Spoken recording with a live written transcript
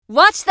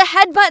Watch the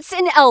headbutts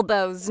and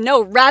elbows.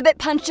 No rabbit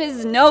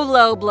punches, no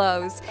low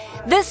blows.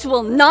 This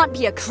will not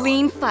be a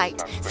clean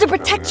fight, so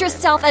protect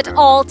yourself at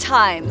all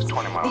times.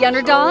 The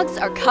underdogs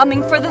are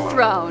coming for the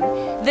throne.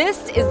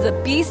 This is the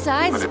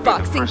B-Sides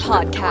Boxing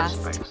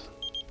Podcast.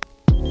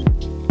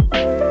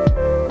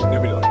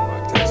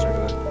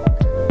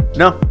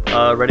 No,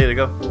 ready to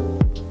go.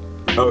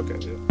 Oh, okay,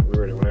 yeah,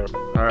 we're ready whenever.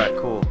 All right,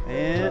 cool.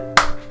 And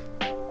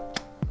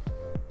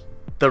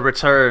the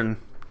return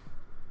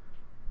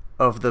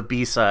of the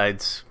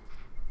B-Sides.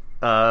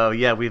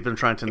 Yeah, we've been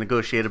trying to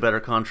negotiate a better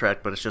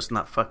contract, but it's just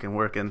not fucking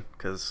working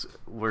because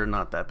we're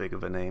not that big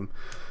of a name.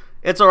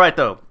 It's all right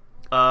though.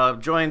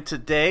 Joined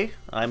today,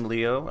 I'm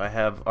Leo. I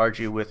have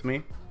RG with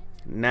me.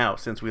 Now,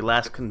 since we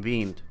last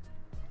convened,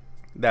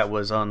 that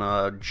was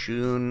on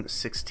June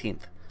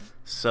 16th.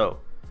 So,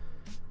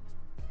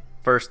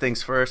 first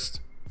things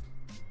first,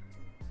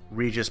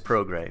 Regis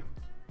Prograis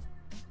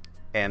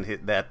and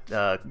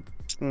that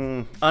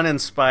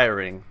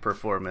uninspiring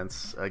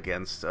performance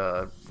against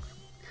the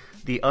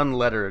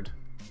unlettered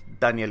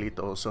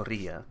Danielito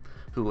Zorrilla,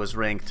 who was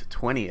ranked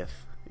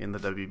 20th in the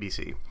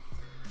WBC.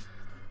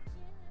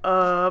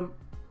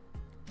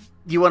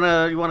 You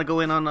wanna go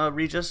in on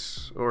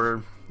Regis,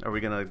 or are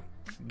we gonna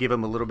give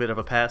him a little bit of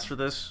a pass for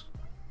this?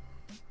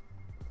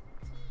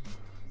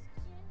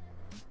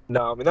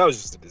 No, I mean that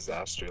was just a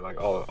disaster,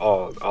 like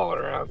all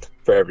around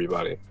for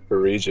everybody, for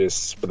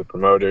Regis, for the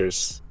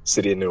promoters,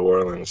 city of New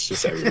Orleans,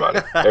 just everybody.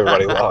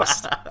 Everybody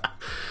lost.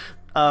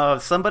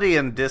 Somebody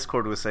in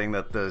Discord was saying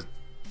that the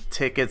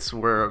tickets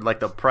were like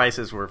the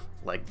prices were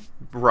like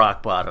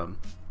rock bottom,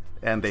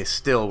 and they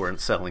still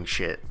weren't selling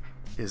shit.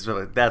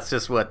 That's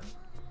just what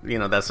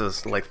that's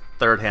just like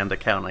third-hand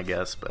account, I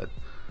guess, but.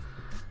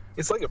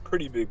 It's like a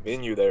pretty big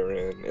venue they were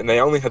in, and they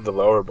only had the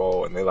lower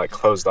bowl, and they like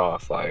closed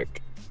off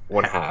like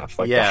one half,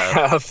 like the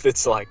half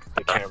that's like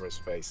the camera's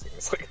facing.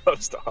 It's like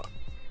closed off,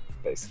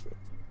 basically.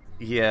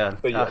 Yeah,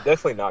 but yeah,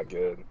 definitely not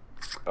good.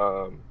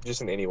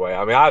 Just in any way.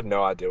 I mean, I have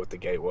no idea what the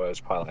gate was.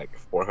 Probably like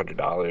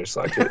 $400.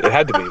 Like it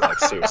had to be like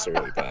seriously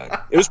really bad.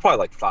 It was probably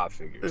like five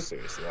figures,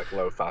 seriously, like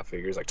low five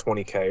figures, like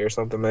 $20K or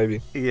something maybe.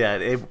 Yeah,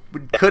 it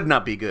could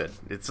not be good.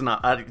 It's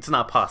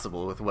not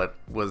possible with what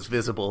was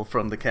visible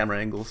from the camera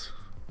angles.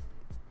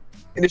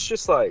 And it's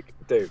just like,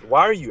 dude,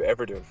 why are you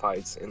ever doing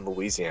fights in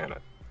Louisiana?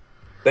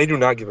 They do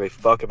not give a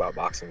fuck about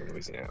boxing in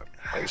Louisiana.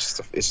 Like,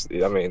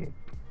 I mean,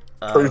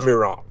 prove me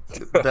wrong.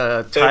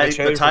 The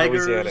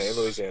Tigers in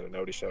Louisiana,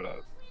 nobody showed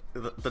up.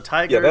 The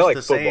Tigers, yeah, they like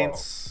the football.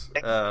 Saints.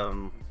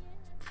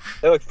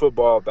 They like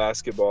football,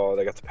 basketball.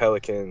 They got the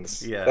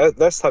Pelicans. Yeah,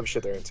 that's the type of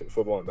shit they're into.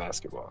 Football and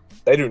basketball.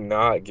 They do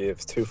not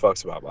give two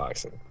fucks about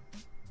boxing.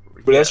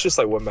 But that's just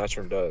like what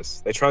Matchroom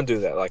does. They try and do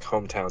that like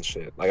hometown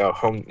shit, like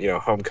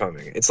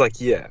homecoming. It's like,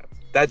 yeah,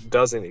 that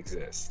doesn't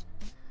exist.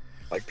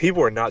 Like,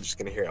 people are not just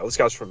going to hear, oh, this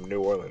guy's from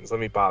New Orleans, let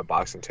me buy a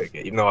boxing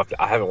ticket, even though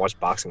I haven't watched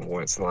boxing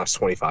once in the last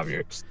 25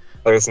 years.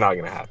 Like, it's not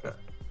going to happen.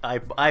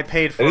 I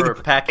paid for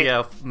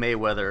Pacquiao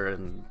Mayweather,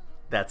 and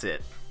that's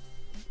it.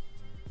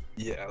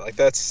 Yeah, like,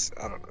 that's,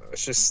 I don't know,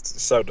 it's just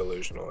so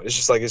delusional. It's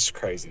just like, it's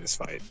crazy this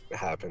fight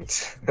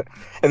happened.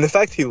 And the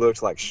fact he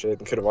looked like shit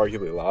and could have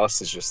arguably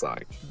lost is just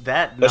like...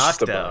 That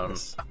knockdown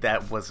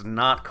that was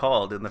not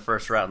called in the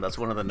first round, that's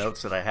one of the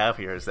notes that I have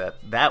here, is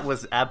that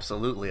was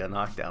absolutely a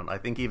knockdown. I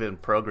think even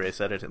Prograis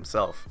said it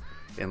himself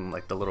in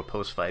like the little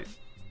post-fight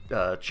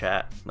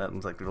chat. That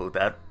was like,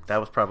 that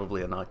was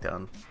probably a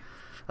knockdown.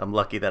 I'm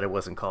lucky that it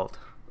wasn't called.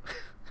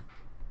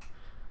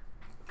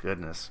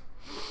 Goodness.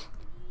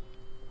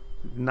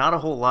 Not a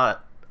whole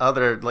lot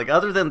other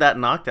than that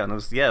knockdown.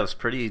 It was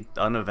pretty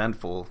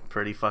uneventful,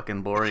 pretty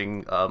fucking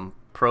boring.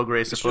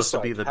 Prograis supposed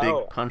to be the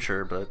big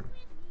puncher, but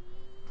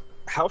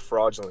how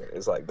fraudulent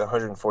is like the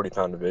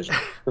 140-pound division?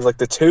 Because like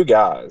the two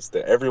guys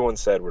that everyone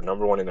said were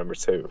number one and number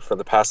two for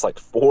the past like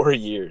 4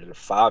 years or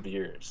 5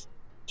 years,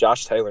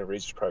 Josh Taylor and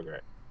Regis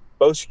Prograis,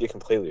 both should get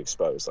completely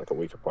exposed like a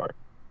week apart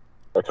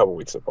or a couple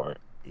weeks apart.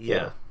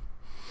 Yeah.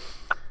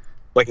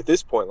 Like at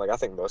this point, like I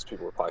think most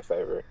people would probably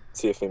favor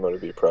Teofimo to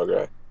beat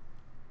Prograis.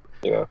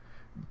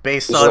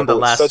 Based on the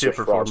last two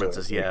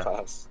performances, yeah,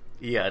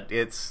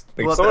 it's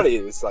like somebody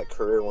is like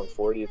career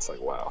 140. It's like,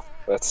 wow,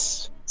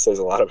 says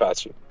a lot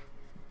about you.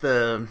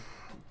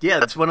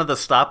 It's one of the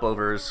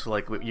stopovers.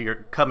 Like you're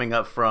coming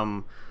up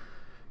from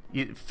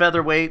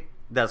featherweight.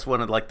 That's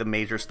one of like the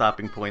major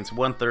stopping points.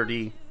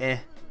 130,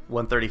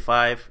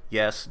 135,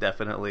 yes,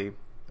 definitely.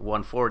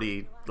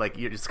 140, like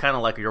it's kind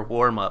of like your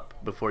warm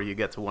up before you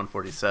get to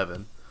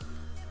 147.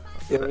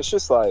 Yeah, it's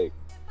just like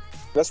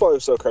that's why it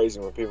was so crazy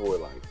when people were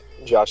like,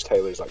 Josh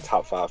Taylor's like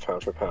top 5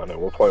 pound for pound at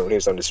one point when he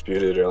was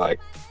undisputed, or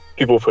like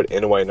people put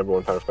Inoue number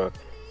 1 pound for pound.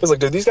 It was like,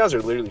 dude, these guys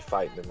are literally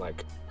fighting in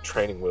like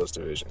training wheels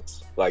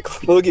divisions.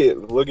 Like, look at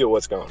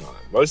what's going on.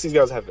 Most of these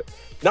guys have.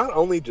 Not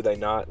only do they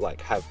not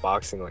like have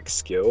boxing like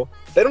skill,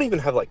 they don't even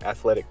have like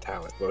athletic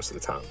talent most of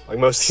the time. Like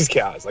most of these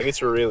guys, like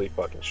it's really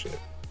fucking shit.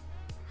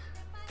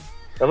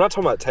 I'm not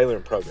talking about Taylor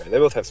and Prograis. They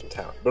both have some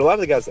talent, but a lot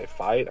of the guys they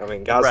fight, I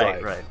mean, guys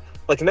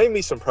like name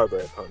me some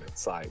Prograis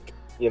opponents, like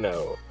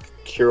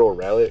Kirill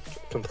Relic,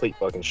 complete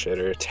fucking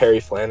shitter. Terry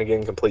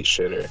Flanagan, complete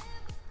shitter.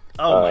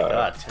 Oh my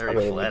god,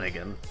 Terry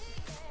Flanagan.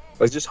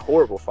 Like, just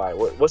horrible fight.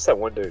 What's that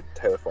one dude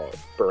Taylor fought?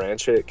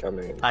 Baranchik? I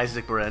mean,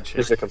 Isaac Baranchik.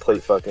 Just a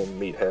complete fucking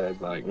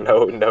meathead. Like,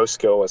 no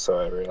skill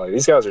whatsoever. Like,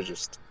 these guys are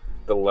just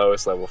the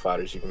lowest level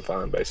fighters you can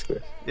find,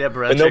 basically. Yeah,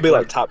 Baranchik. And they'll be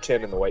like top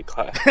 10 in the weight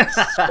class.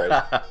 It's crazy.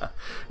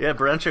 Yeah,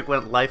 Baranchik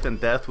went life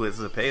and death with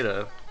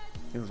Zepeda,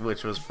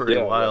 which was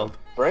pretty wild.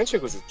 Yeah.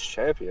 Baranchik was a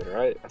champion,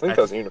 right? I think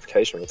that was a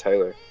unification with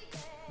Taylor.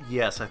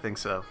 Yes, I think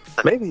so.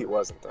 Maybe he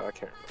wasn't, though. I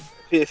can't remember.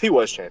 If he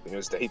was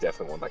champion, he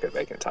definitely won like a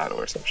vacant title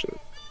or some shit.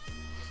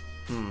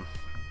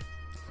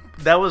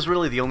 That was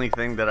really the only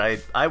thing that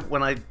I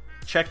when I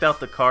checked out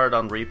the card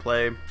on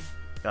replay,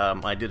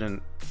 I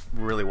didn't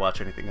really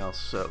watch anything else.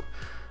 So,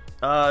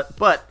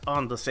 but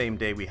on the same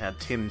day we had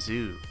Tim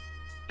Tszyu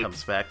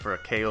comes back for a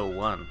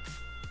KO1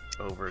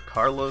 over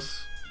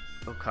Carlos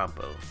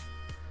Ocampo.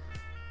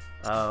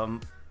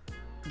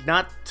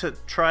 Not to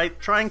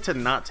trying to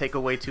not take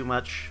away too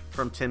much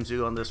from Tim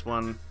Tszyu on this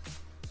one.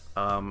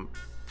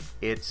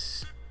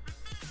 It's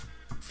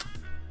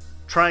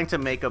trying to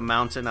make a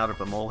mountain out of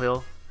a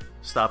molehill,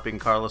 stopping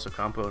Carlos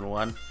Ocampo in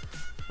one.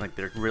 Like,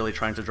 they're really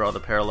trying to draw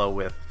the parallel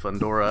with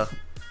Fundora,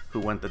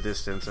 who went the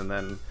distance, and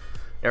then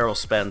Errol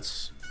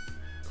Spence,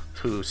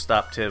 who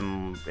stopped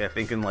him, I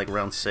think, in like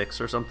round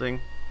 6 or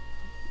something.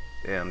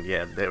 And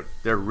yeah,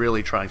 they're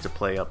really trying to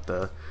play up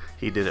the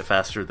he did it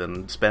faster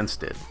than Spence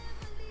did.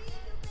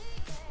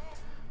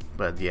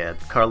 But yeah,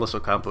 Carlos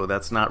Ocampo,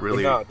 that's not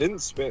really... No, didn't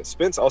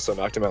Spence also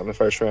knocked him out in the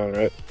first round,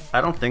 right?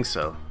 I don't think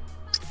so.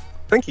 I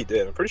think he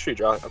did. I'm pretty sure he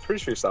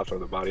stopped him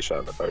with a body shot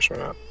in the first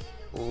round.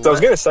 So I was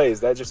going to say,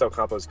 is that just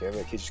Ocampo's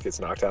gimmick? He just gets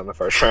knocked out in the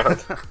first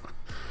round.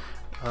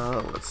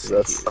 Let's see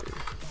here.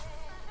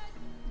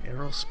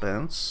 Errol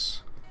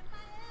Spence.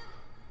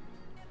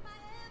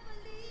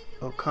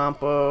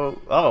 Ocampo.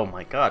 Oh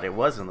my god, it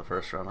was in the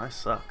first round. I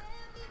suck.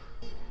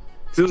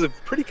 It was a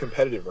pretty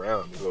competitive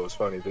round, is what was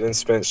funny. But then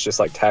Spence just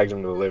like tagged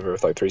him to the liver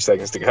with like 3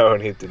 seconds to go,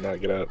 and he did not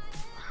get up.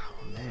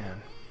 Oh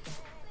man,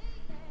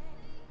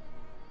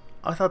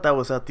 I thought that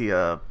was at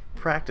the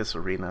practice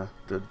arena,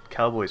 the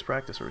Cowboys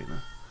practice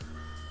arena.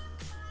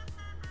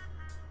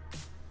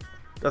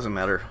 Doesn't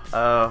matter.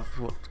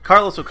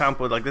 Carlos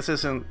Ocampo, like, this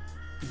isn't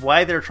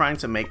why they're trying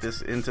to make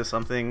this into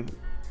something.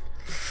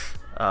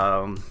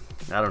 I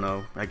don't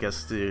know. I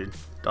guess the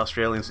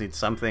Australians need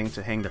something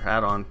to hang their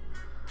hat on.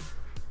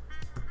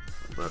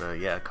 But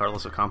yeah,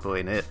 Carlos Ocampo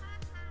ain't it.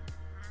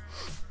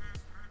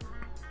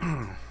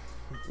 I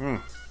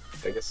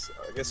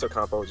guess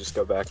Ocampo will just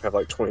go back and have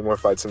like 20 more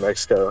fights in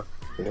Mexico,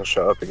 and he'll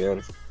show up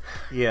again.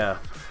 Yeah.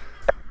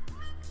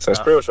 So it's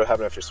pretty much what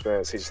happened after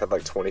Spence. He just had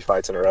like 20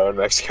 fights in a row in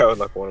Mexico and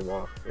like won them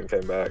all and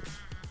came back.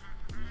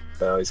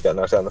 Now he's got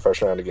knocked out in the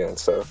first round again,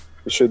 so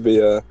he should be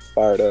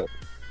fired up.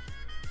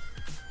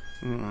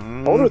 I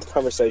wonder what the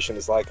conversation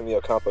is like in the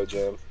Ocampo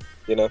gym,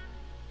 you know?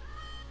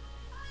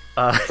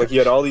 Like, you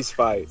had all these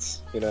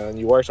fights, you know, and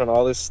you worked on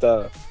all this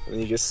stuff,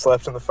 and you just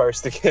slept in the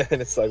first again.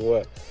 It's like,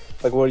 what?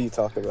 Like, what are you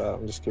talking about?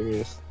 I'm just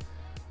curious.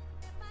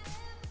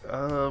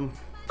 Let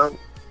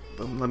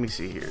me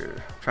see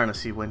here. I'm trying to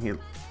see when he...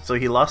 So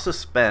he lost to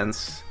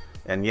Spence,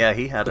 and yeah,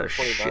 he had a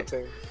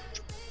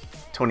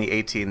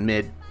 2018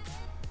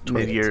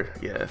 mid-year,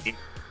 yeah.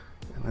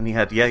 And then he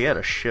had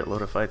a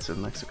shitload of fights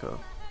in Mexico.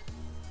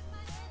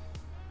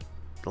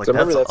 Like, so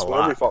remember, that's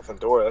whenever he fought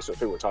Fundora, that's what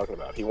people were talking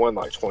about. He won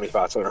like 20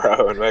 fights in a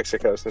row in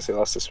Mexico since he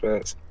lost to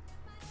Spence.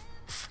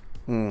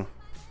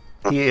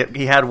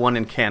 He had one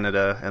in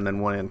Canada and then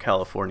one in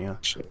California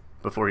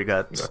before he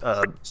got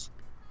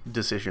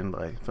decision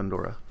by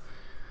Fundora.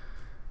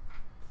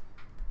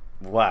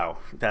 Wow,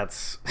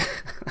 that's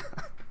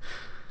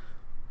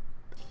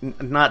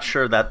not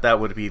sure that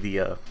would be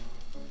the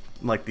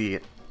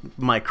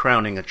my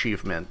crowning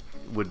achievement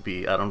would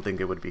be. I don't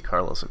think it would be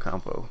Carlos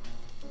Ocampo.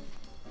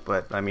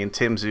 But, I mean,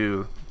 Tim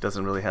Tszyu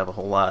doesn't really have a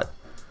whole lot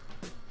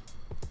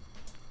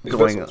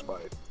going on.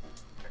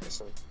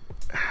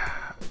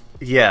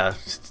 Yeah,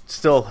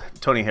 still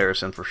Tony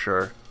Harrison for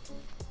sure.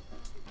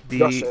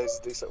 Gaucher's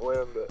a decent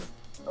win, but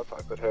I'll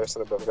probably put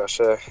Harrison above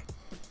Gaucher.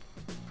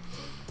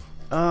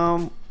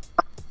 Alright,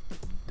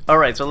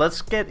 so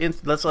let's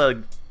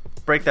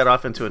break that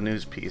off into a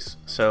news piece.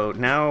 So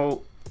Tim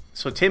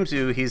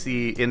Tszyu, he's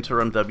the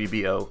interim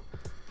WBO,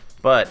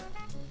 but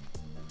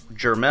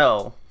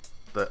Jermell,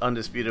 the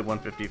undisputed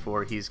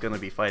 154, he's going to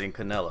be fighting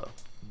Canelo.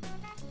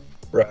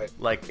 Right.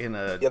 Like in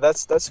a... Yeah,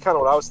 that's kind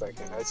of what I was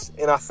thinking.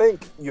 And I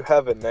think you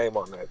have a name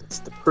on that. It's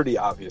the pretty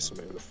obvious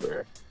move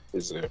for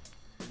Tszyu. I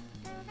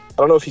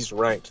don't know if he's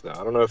ranked, though.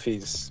 I don't know if he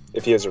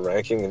has a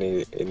ranking in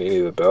any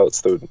of the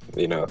belts.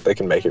 You know, they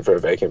can make it for a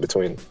vacant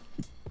between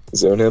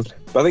Tszyu and him.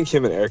 But I think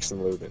him and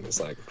Erickson Lubin is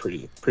like a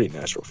pretty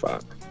natural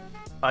fight.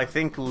 I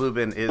think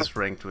Lubin is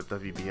ranked with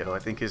WBO. I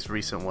think his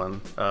recent one,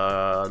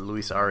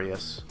 Luis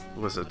Arias,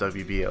 was a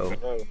WBO.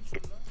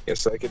 Yeah,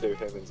 so they could do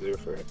him and Tszyu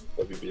for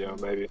WBO,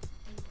 maybe.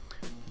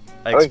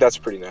 I think that's a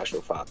pretty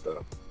natural fight,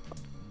 though.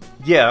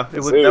 Yeah,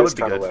 that would be kind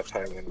good. Of left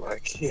hanging.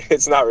 Like,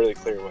 it's not really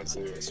clear what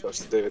Tszyu is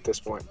supposed to do at this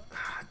point.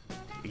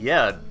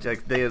 yeah,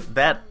 like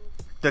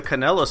the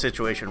Canelo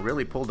situation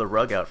really pulled the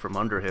rug out from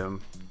under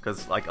him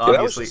because, like,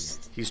 obviously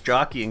he's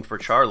jockeying for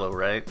Charlo,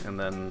 right? And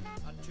then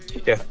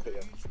yeah,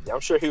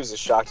 I'm sure he was as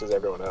shocked as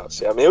everyone else.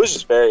 Yeah, I mean, it was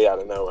just very out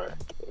of nowhere.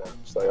 You know,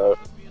 it's like, oh,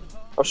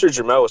 I'm sure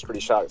Jermell was pretty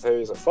shocked too.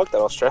 He's like, "Fuck that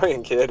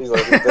Australian kid." He's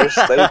like,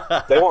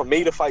 "They want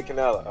me to fight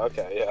Canelo."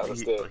 Okay, yeah,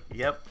 let's do it.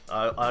 Yep,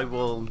 I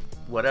will.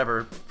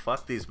 Whatever.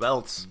 Fuck these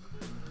belts.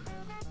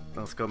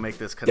 Let's go make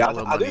this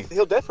Canelo money.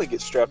 He'll definitely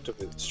get stripped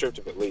of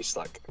at least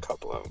like a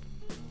couple of them.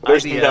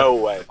 There's IBF, no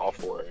way all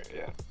for it.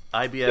 Yeah.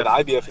 IBF. Yeah, the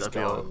IBF is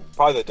gone.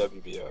 Probably the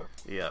WBO.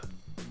 Yeah.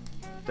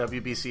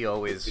 WBC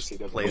always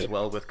plays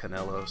well with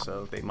Canelo,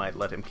 so they might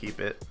let him keep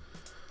it.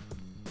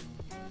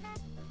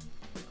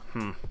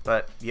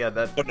 But yeah,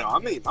 that. But no, I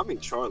mean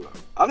Charlo.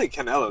 I think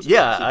Canelo's.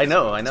 Yeah, I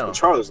know.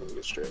 Charlo's gonna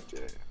get stripped.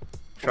 Yeah.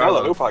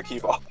 Canelo, he'll probably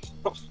keep all.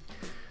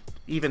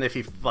 Even if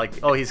he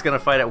he's gonna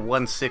fight at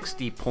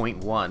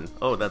 160.1.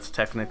 Oh, that's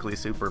technically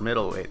super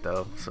middleweight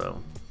though.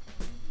 So.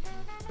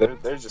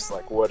 They're just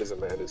like, what is a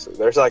mandatory?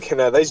 There's like,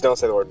 they just don't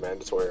say the word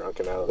mandatory on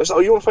Canelo. There's,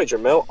 you want to fight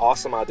Jermell?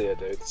 Awesome idea,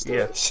 dude. Let's do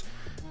this.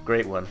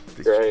 Great one.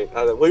 Great.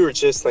 We were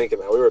just thinking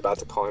that. We were about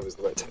to call him as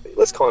the mandatory.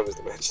 Let's call him as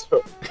the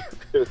mandatory.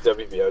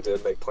 WBO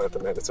did make Plant the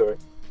mandatory.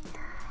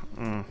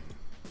 But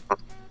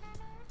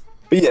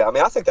yeah, I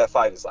mean, I think that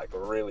fight is like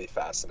really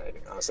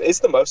fascinating, honestly. It's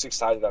the most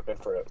excited I've been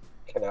for a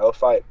Canelo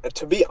fight, and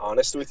to be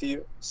honest with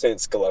you,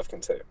 since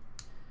Golovkin 2.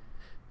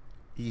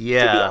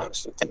 Yeah. To be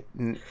honest with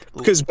you.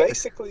 Because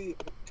basically,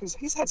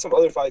 he's had some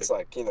other fights,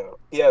 like, you know,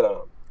 he had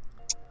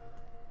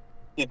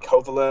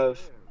Kovalev.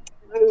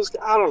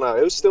 I don't know.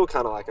 It was still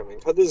kind of like, I mean,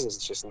 this is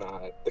just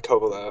not the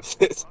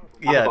Kovalev.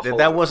 Yeah,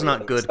 that was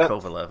not good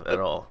Kovalev at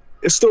all.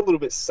 It's still a little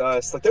bit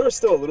sus. Like, there was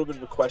still a little bit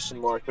of a question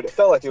mark, but it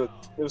felt like it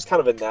was kind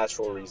of a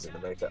natural reason to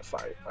make that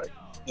fight, like,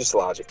 just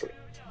logically.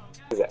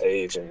 The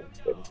age and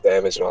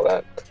damage and all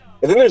that.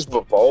 And then there's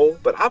Bivol,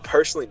 but I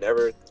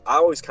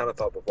always kind of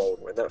thought Bivol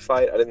would win that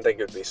fight. I didn't think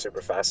it would be super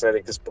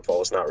fascinating because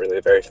Bivol's not really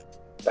a very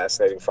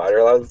fascinating fighter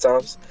a lot of the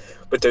times.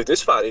 But dude,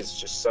 this fight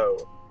is just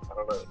so, I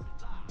don't know.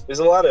 There's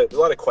a lot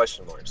of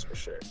question marks for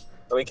sure.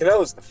 I mean,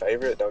 Canelo's the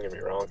favorite, don't get me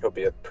wrong. He'll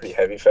be a pretty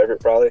heavy favorite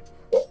probably,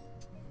 but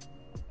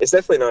it's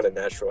definitely not a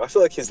natural. I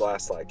feel like his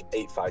last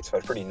 8 fights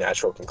had pretty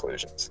natural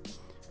conclusions.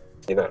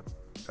 You know?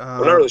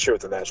 I'm not really sure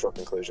what the natural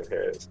conclusion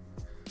here is.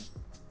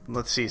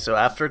 Let's see. So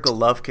after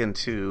Golovkin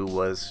 2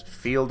 was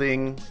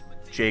Fielding,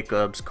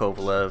 Jacobs,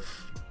 Kovalev,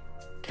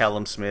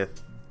 Callum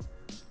Smith,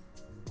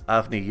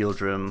 Avni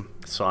Yildirim,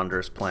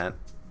 Saunders, Plant,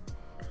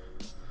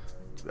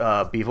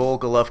 Bivol,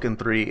 Golovkin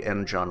 3,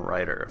 and John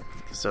Ryder.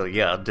 So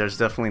yeah, there's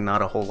definitely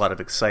not a whole lot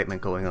of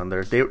excitement going on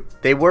there.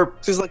 They were.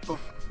 This is like.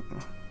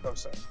 I'm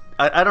sorry.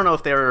 I don't know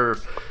if they're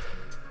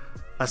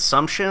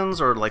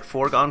assumptions or like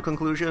foregone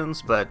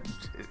conclusions, but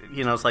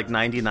you know, it's like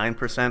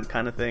 99%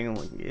 kind of thing.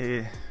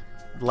 Like,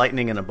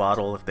 lightning in a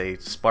bottle if they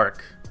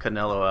spark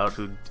Canelo out,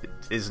 who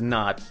is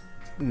not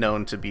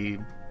known to be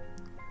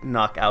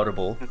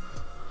knockoutable.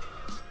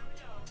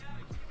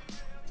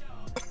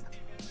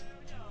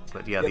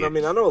 But yeah, I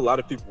mean, I know a lot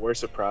of people were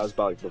surprised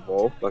by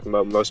Bivol. Like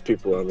most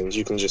people, I mean,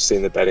 you can just see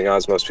in the betting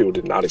odds, most people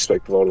did not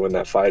expect Bivol to win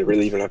that fight,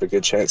 really even have a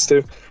good chance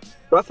to.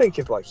 But I think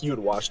if you had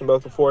watched them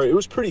both before, it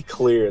was pretty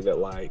clear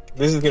that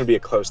this is going to be a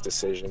close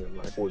decision,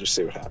 and we'll just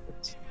see what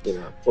happens. You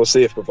know, we'll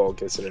see if Bivol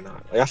gets it or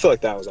not. I feel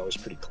like that was always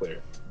pretty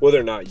clear, whether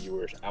or not you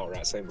were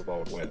outright saying Bivol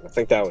would win. I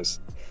think that was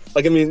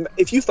I mean,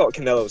 if you thought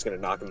Canelo was going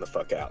to knock him the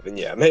fuck out, then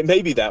yeah,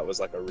 maybe that was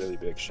a really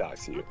big shock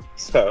to you.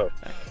 So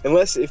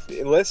unless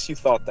you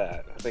thought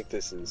that, I think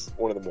this is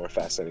one of the more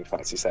fascinating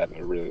fights he's had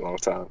in a really long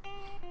time.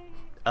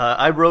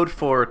 I rode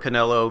for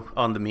Canelo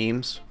on the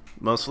memes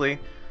mostly.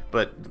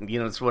 But, you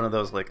know, it's one of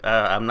those,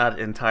 I'm not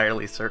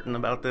entirely certain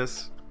about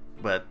this,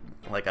 but,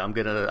 I'm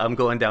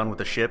going down with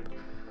the ship.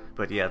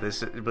 But, yeah,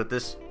 this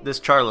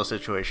Charlo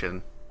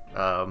situation,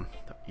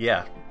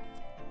 yeah,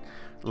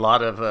 a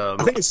lot of,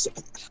 I just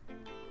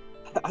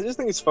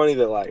think it's funny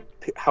that,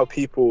 how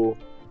people,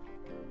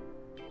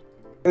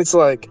 it's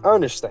I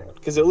understand,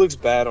 because it looks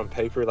bad on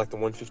paper, the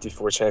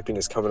 154 champion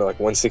is coming to,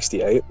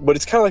 168, but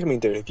it's kind of I mean,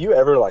 dude, have you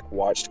ever,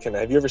 watched Canelo,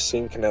 have you ever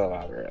seen Canelo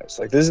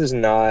Alvarez? This is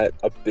not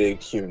a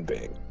big human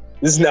being.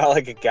 This is not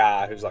a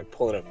guy who's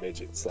pulling up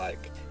midgets.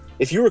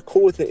 If you were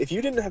cool with it, if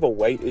you didn't have a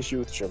weight issue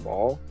with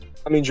Jamal,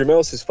 I mean,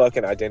 Jamal's his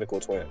fucking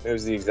identical twin. It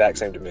was the exact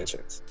same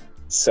dimensions.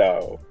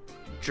 So,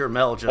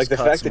 Jermell just the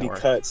cuts fact that more.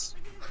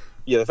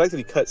 the fact that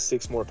he cuts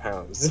 6 more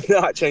pounds does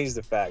not change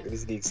the fact that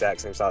he's the exact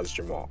same size as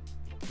Jamal.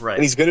 Right.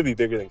 And he's going to be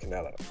bigger than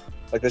Canelo.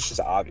 That's just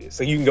obvious.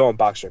 You can go on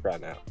BoxRec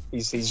right now.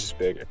 He's just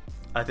bigger.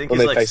 I think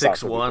he's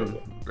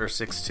 6'1" or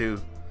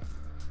 6'2".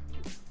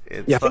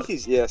 I think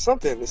he's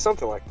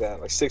something like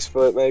that, 6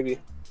 foot maybe.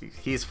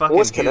 He's fucking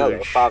What's Canelo?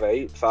 huge.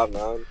 5'8",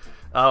 5'9".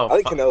 Oh, I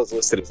think Canelo's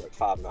listed as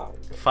 5'9".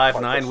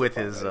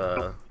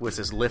 5'9" with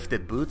his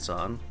lifted boots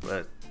on,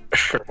 but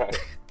right.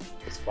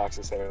 It's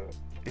Fox's hair.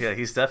 Yeah,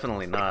 he's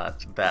definitely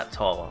not that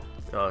tall.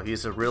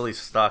 He's a really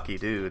stocky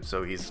dude,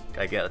 so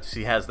I guess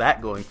he has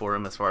that going for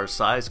him as far as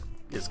size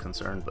is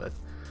concerned. But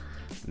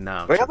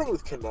No. Like, I think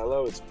with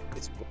Canelo,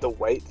 it's the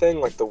weight thing,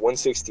 like the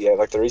 168,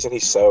 like the reason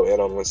he's so in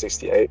on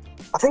 168.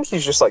 I think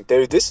he's just like,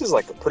 dude, this is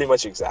like pretty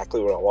much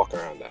exactly what I walk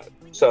around at.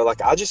 So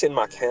like, I just in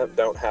my camp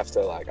don't have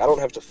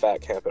to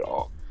fat camp at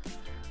all.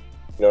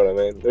 You know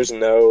what I mean? There's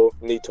no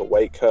need to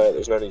weight cut.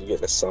 There's no need to get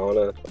in a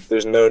sauna.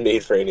 There's no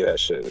need for any of that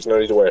shit. There's no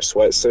need to wear a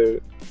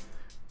sweatsuit.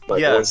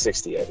 Like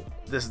 168.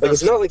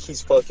 It's not like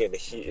he's fucking.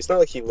 It's not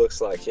like he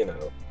looks like, you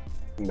know,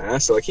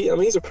 massive. Like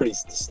he's a pretty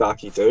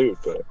stocky dude,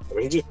 but I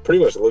mean, he just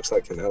pretty much looks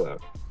like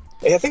Canelo.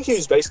 And I think he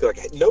was basically like,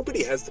 hey,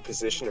 nobody has the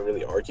position to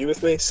really argue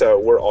with me, so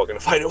we're all gonna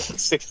fight at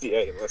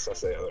 168 unless I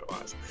say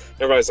otherwise.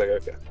 Everybody's like,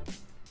 okay.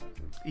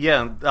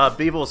 Yeah,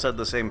 Bivol said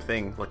the same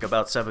thing, like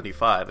about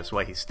 75. That's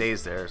why he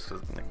stays there.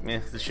 So,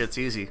 like, this shit's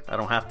easy. I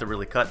don't have to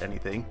really cut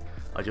anything.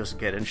 I just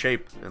get in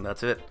shape, and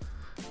that's it.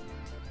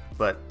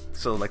 But,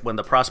 so, like, when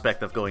the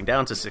prospect of going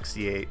down to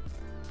 68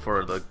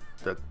 for the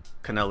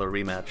Canelo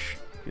rematch,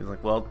 he's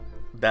like, well,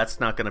 that's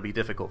not going to be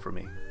difficult for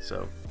me.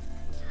 So,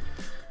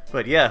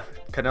 but yeah,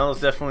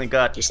 Canelo's definitely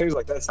got... It seems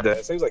like that's dead.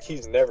 It seems like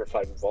he's never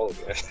fighting Volk.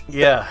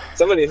 Yeah.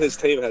 Somebody in his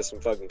team has some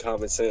fucking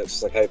common sense.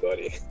 It's like, hey,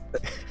 buddy,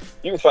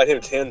 you can fight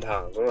him 10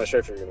 times. I'm not sure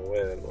if you're going to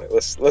win. Like,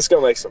 let's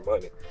go make some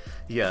money.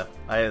 Yeah,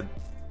 I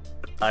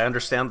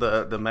understand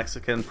the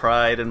Mexican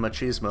pride and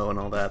machismo and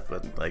all that,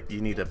 but, like,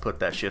 you need to put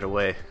that shit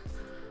away.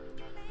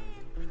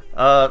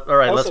 All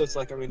right. Also, it's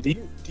like, I mean, do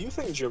you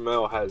think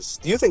Jermell has?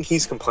 Do you think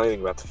he's complaining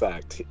about the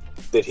fact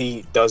that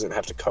he doesn't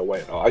have to cut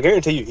weight at all? I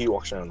guarantee you, he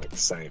walks around like the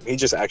same. He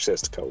just actually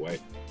has to cut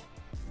weight.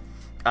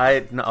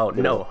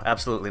 No,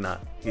 absolutely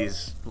not.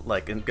 He's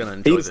like gonna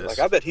enjoy this. Like,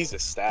 I bet he's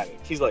ecstatic.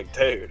 He's like,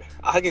 dude,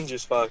 I can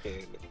just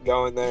fucking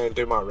go in there and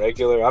do my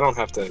regular. I don't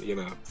have to, you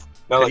know,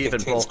 not like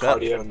intense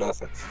cardio,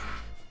 nothing.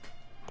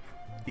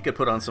 He could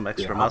put on some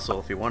extra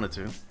muscle if he wanted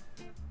to.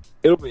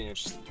 It'll be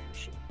interesting.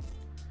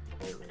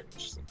 Very, very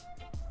interesting.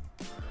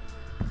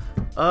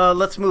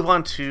 Let's move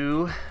on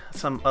to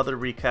some other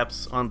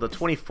recaps on the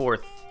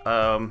 24th.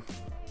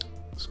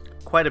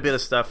 Quite a bit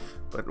of stuff,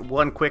 but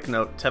one quick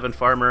note. Tevin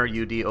Farmer,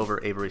 UD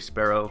over Avery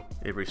Sparrow.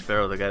 Avery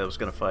Sparrow, the guy that was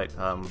going to fight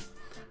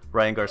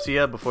Ryan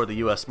Garcia before the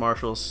U.S.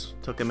 Marshals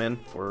took him in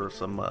for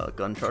some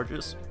gun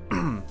charges.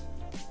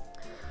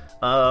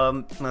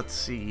 Let's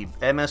see.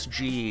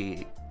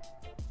 MSG,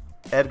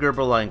 Edgar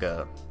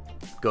Berlanga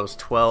goes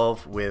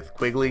 12 with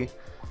Quigley,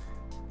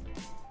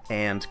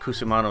 and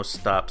Kusumano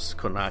stops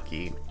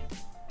Konaki.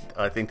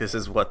 I think this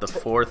is the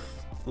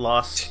fourth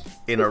loss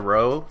in a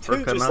row for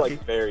Konaki. Just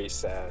like very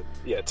sad.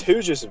 Yeah,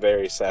 two just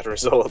very sad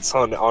results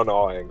on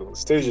all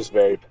angles. Two just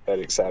very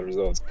pathetic, sad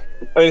results.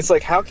 I mean, it's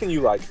like, how can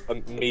you like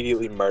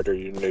immediately murder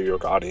your New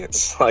York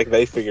audience? Like,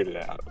 they figured it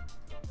out.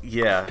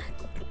 Yeah.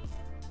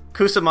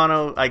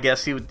 Kusumano, I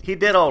guess he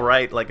did all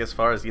right, like as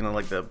far as, you know,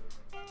 like the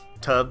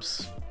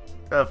tubs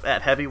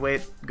at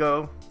heavyweight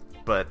go,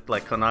 but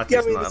like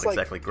Konaki's not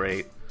exactly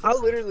great.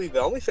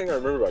 The only thing I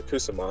remember about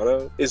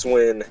Kusumano is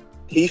when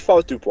he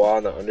fought Dubois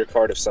on the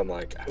undercard of some,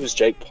 like, it was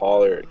Jake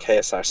Paul or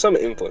KSI, some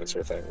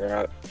influencer thing,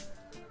 right?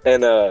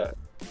 And,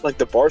 like,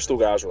 the Barstool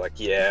guys were like,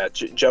 yeah,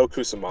 Joe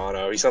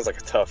Kusumano, he sounds like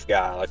a tough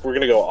guy. Like, we're going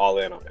to go all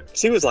in on him.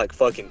 He was, like,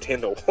 fucking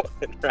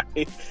 10-1,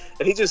 right?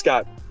 And he just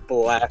got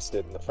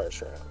blasted in the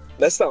first round.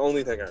 That's the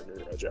only thing I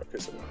remember about Joe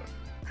Kusumano.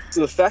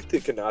 So the fact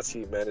that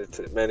Konaki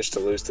managed to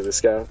lose to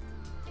this guy,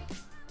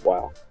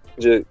 wow.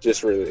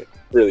 Just really,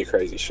 really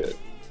crazy shit.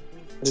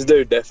 This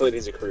dude definitely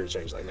needs a career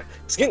change like that.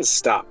 It's getting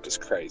stopped is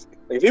crazy.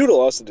 Like, if he would have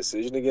lost the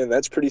decision again,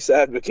 that's pretty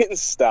sad, but getting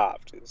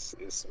stopped is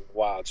some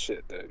wild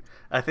shit, dude.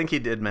 I think he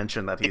did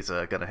mention that he's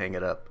gonna hang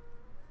it up.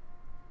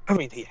 I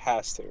mean, he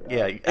has to, right?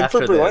 Yeah, and for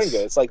Berlanga,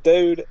 it's like,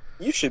 dude,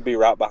 you should be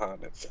right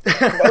behind him.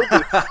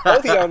 both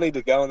of y'all need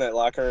to go in that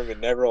locker room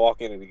and never walk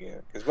in it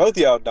again, because both of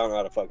y'all don't know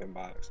how to fucking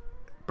box.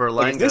 Berlanga,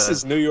 like, if this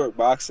is New York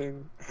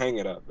boxing, hang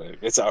it up, dude.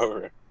 It's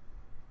over.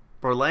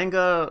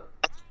 Berlanga,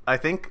 I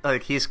think,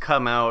 like, he's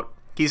come out.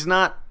 He's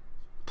not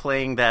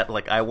playing that,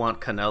 like, I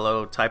want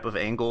Canelo type of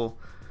angle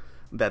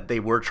that they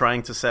were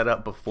trying to set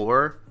up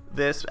before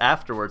this.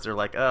 Afterwards, they're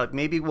like,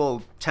 maybe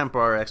we'll temper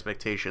our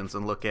expectations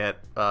and look at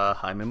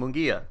Jaime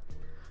Munguia.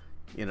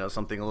 You know,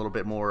 something a little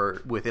bit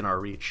more within our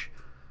reach.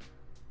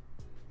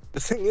 The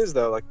thing is,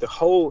 though, like, the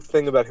whole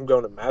thing about him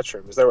going to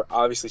Matchroom is they were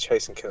obviously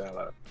chasing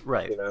Canelo.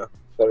 Right. You know?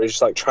 They were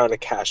just, like, trying to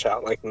cash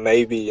out. Like,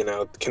 maybe, you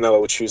know, Canelo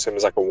would choose him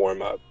as, like, a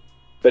warm-up.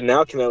 But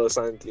now Canelo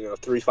signed, you know, a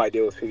 3-fight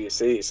deal with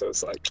PBC, so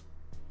it's like,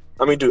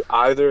 I mean, do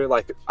either,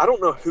 like, I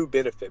don't know who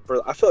benefit.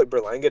 I feel like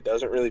Berlanga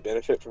doesn't really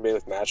benefit from being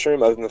with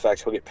Matchroom, other than the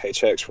fact he'll get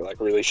paychecks for, like,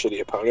 really shitty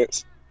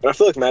opponents. And I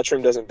feel like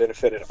Matchroom doesn't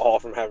benefit at all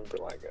from having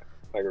Berlanga,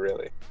 like,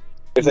 really.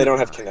 If they don't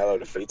have Canelo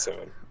to feed to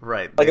him.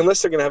 Right. Like,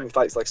 unless they're going to have him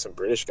fight, like, some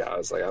British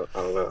guys. Like, I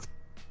don't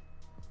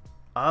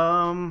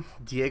know.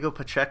 Diego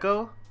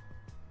Pacheco?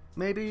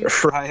 Maybe?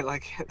 Right,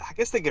 like, I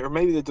guess they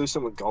maybe they do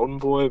something with Golden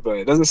Boy, but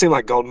it doesn't seem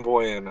like Golden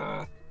Boy and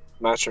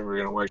Matchroom are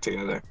going to work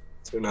together.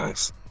 Too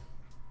nice.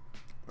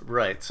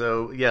 Right,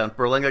 so, yeah,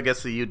 Berlanga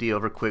gets the UD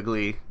over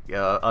Quigley.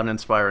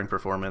 Uninspiring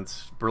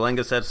performance.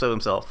 Berlanga said so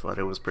himself, but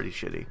it was pretty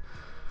shitty.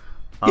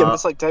 Yeah, but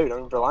it's like, dude, I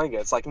mean, Berlanga,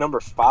 it's like number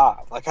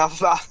 5. Like,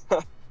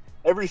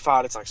 every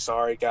fight, it's like,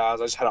 sorry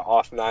guys, I just had an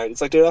off night.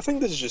 It's like, dude, I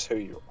think this is just who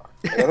you are.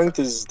 Like, I think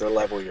this is the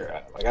level you're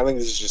at. Like, I think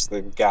this is just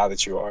the guy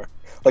that you are.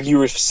 Like, you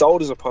were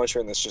sold as a puncher,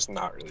 and that's just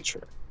not really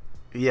true.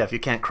 Yeah, if you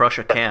can't crush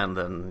a can,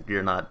 then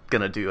you're not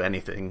gonna do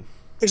anything.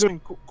 Because, I mean,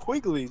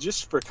 Quigley,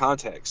 just for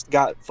context,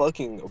 got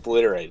fucking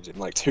obliterated in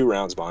like 2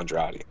 rounds by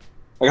Andrade.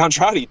 Like,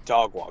 Andrade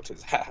dog walked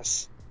his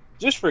ass.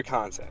 Just for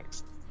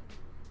context.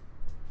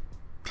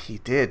 He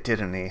did,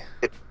 didn't he?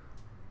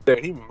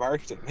 Dude, he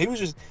marked him. He was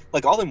just,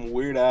 like, all them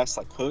weird-ass,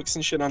 like, hooks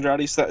and shit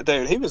Andrade said.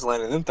 Dude, he was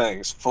landing them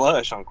things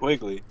flush on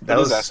Quigley. That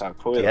was, ass out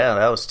quick. Yeah,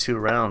 that was 2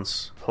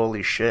 rounds.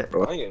 Holy shit.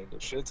 Berlanga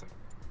did shit to him.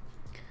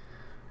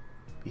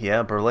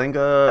 Yeah,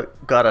 Berlanga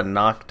got a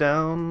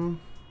knockdown.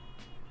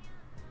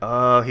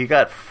 He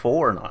got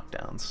 4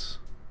 knockdowns.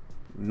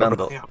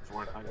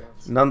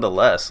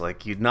 Nonetheless,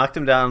 like, you knocked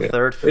him down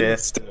 3rd,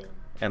 5th,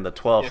 and the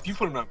 12th. Yeah, if you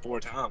put him down 4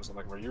 times, I'm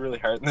like, were you really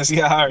hurting this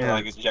guy? Or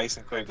like, is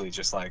Jason Quigley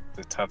just like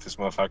the toughest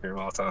motherfucker of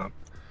all time?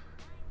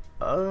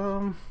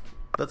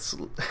 That's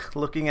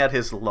looking at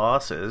his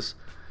losses,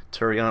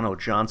 Turiano,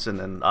 Johnson,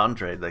 and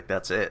Andre. Like,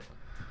 that's it.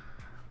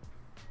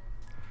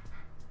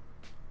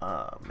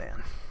 Oh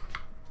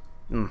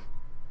man,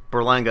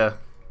 Berlanga.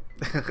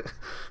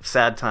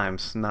 Sad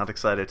times. Not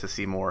excited to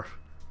see more,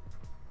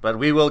 but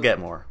we will get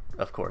more,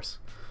 of course.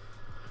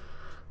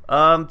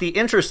 The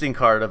interesting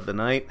card of the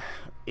night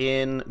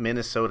in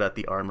Minnesota at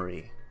the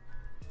Armory.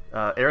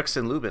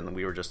 Erickson Lubin,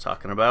 we were just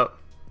talking about.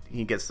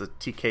 He gets the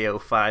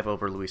TKO 5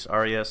 over Luis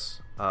Arias.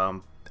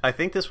 I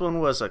think this one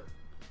was a...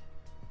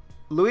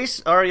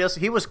 Luis Arias,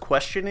 he was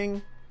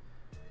questioning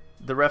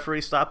the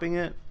referee stopping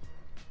it.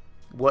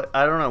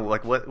 I don't know,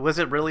 like, what was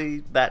it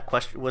really that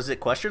question? Was it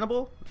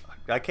questionable?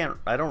 I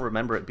don't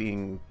remember it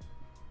being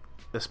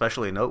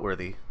especially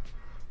noteworthy.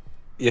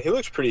 Yeah, he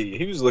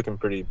was looking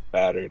pretty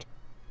battered.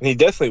 And he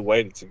definitely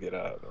waited to get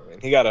up. I mean,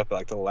 he got up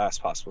like the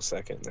last possible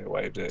second and they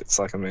waived it. It's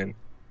like, I mean,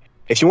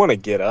 if you want to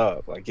get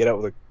up, like, get up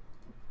with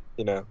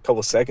a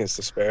couple seconds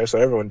to spare, so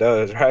everyone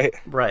does, right?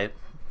 Right.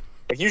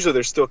 Like, usually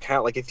there's still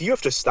count. Like, if you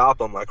have to stop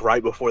them, like,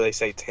 right before they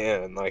say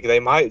 10, like, they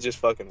might just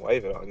fucking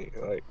wave it on you.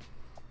 Like,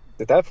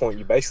 at that point,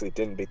 you basically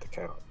didn't beat the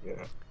count, you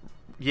know?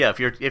 Yeah,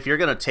 if you're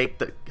gonna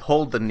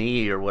hold the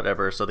knee or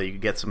whatever so that you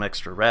get some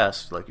extra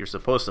rest, like, you're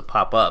supposed to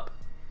pop up,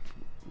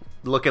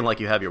 looking like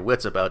you have your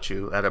wits about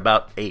you at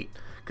about 8,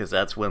 because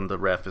that's when the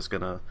ref is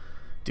gonna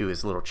do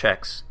his little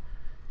checks.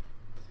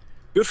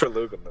 Good for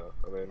Lubin, though.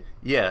 I mean,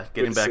 yeah,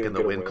 getting back in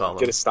the win column,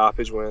 get a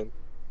stoppage win.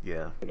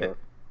 Yeah, you know?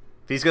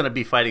 If he's gonna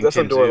be fighting That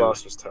Tim Fundora Tszyu,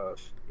 loss was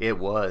tough. it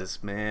was,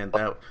 man.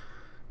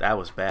 That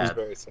was bad. It was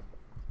very tough.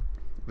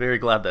 Very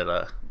glad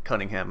that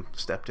Cunningham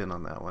stepped in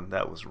on that one.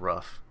 That was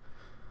rough.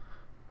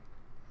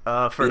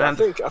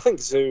 Fernando, I think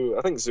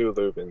Tszyu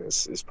Lubin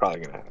is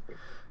probably gonna happen.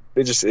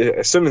 They just,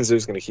 assuming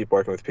Zoo's gonna keep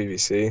working with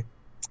PBC,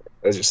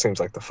 it just seems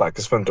like the fight.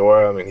 Because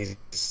Fundora, I mean,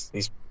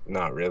 he's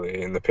not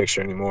really in the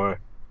picture anymore.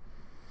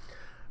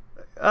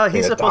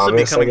 He's supposed to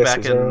be coming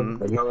back in.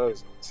 No,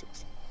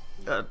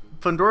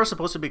 Fundora's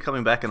supposed to be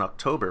coming back in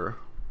October,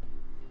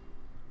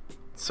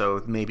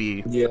 so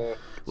maybe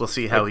we'll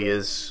see how he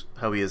is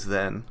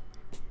then.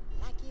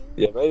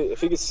 Yeah, maybe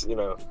if he gets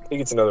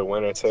another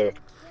win or two.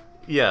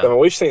 Yeah, I mean,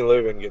 we've seen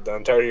Lubin get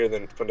done dirtier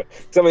than Fundora.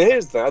 I mean,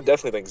 here's the thing: I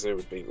definitely think Zoo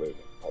would beat Lubin,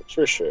 like,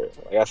 for sure.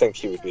 Like, I think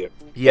he would be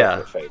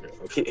a favorite.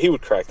 Like, he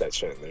would crack that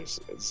chin. There's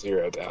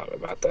zero doubt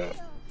about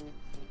that.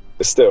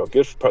 But still,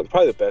 good.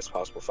 Probably the best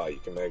possible fight you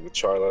can make with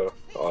Charlo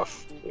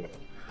off,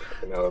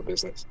 Canelo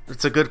business.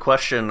 It's a good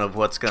question of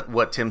what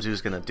Tim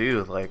Tszyu's going to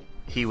do. Like,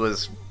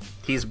 he's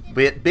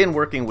been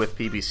working with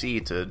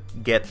PBC to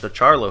get the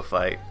Charlo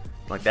fight.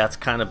 Like, that's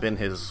kind of been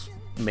his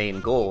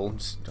main goal.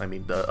 I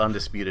mean, the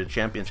undisputed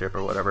championship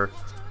or whatever.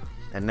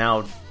 And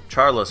now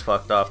Charlo's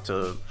fucked off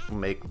to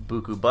make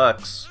buku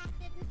bucks,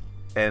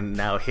 and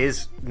now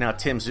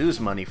Tim Tszyu's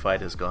money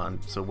fight is gone.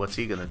 So what's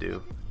he gonna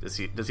do? Does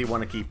he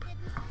want to keep?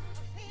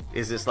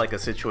 Is this like a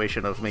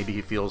situation of maybe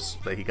he feels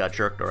that he got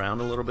jerked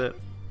around a little bit?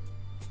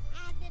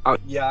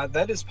 Yeah,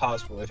 that is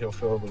possible that he'll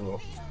feel a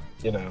little,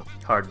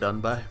 hard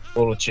done by, a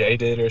little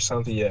jaded or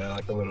something. Yeah,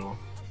 like a little,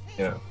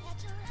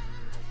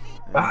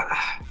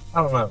 I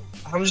don't know.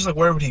 I'm just like,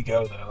 where would he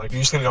go though? Like, are you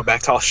just gonna go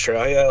back to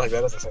Australia? Like,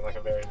 that doesn't seem like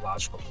a very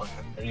logical plan.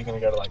 Are you gonna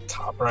go to like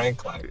Top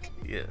Rank? Like,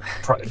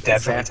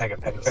 definitely take a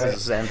pay cut.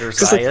 Xander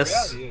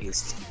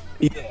Zayas.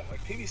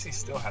 Like PBC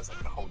still has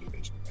like a whole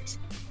division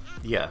basically.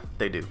 Yeah,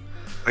 they do.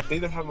 Like, they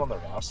either have him on the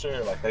roster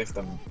or like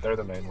they're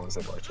the main ones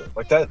they worked with.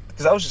 Like that,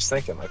 because I was just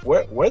thinking, like,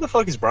 where the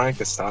fuck is Brian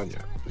Castano?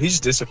 Did he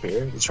just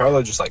disappear? Did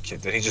Charlo just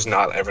did he just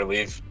not ever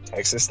leave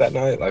Texas that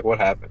night? Like, what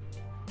happened?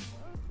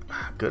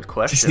 Good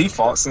question. Has he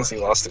fought since he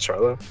lost to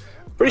Charlo?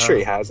 Pretty sure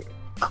he hasn't.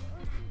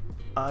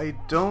 I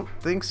don't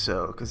think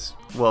so, because,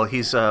 well,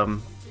 he's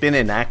been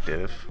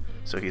inactive,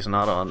 so he's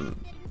not on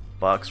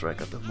BoxRec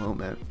at the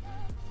moment.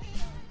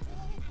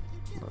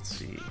 Let's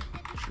see.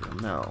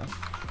 Jamel.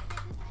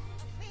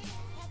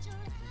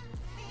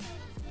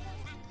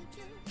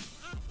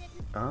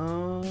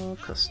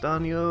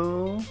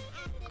 Castano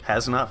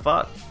has not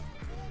fought.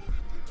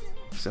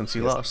 since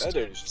he lost. That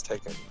dude is just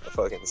taking a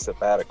fucking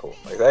sabbatical.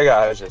 Like, that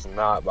guy is just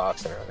not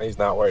boxing. He's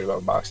not worried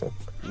about boxing.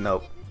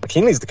 Nope. Like,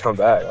 he needs to come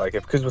back. Like,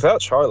 because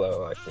without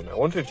Charlo, like,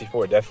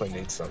 154 definitely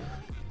needs some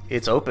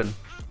It's open.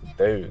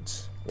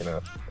 dudes,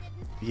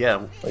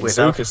 Yeah. Like,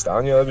 Zu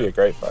Castano, that'd be a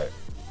great fight.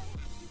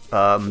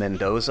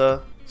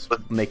 Mendoza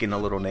making a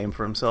little name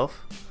for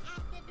himself.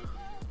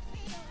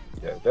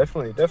 Yeah,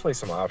 definitely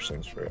some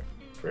options for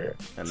Tim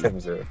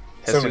Tszyu.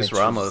 Jesus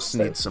Ramos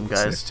needs some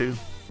guys too.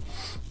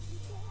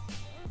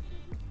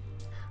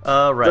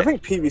 I Right.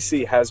 think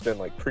PBC has been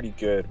like pretty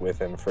good with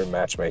him for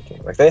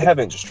matchmaking. Like, they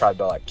haven't just tried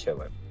to like kill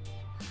him.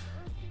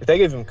 If they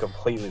give him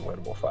completely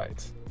winnable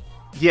fights.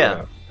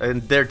 Yeah,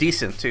 and they're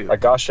decent too.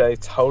 Like Gausha,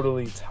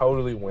 totally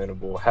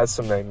winnable, has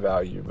some name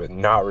value, but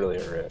not really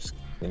a risk.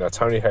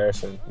 Tony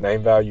Harrison,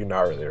 name value,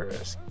 not really a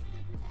risk.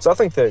 So I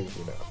think they've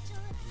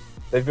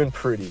been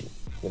pretty,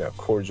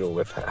 cordial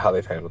with how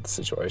they've handled the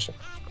situation.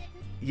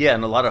 Yeah,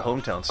 and a lot of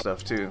hometown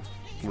stuff too,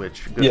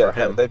 which good for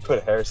him. They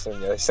put Harrison.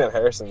 Yeah, they sent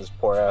Harrison's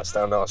poor ass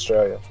down to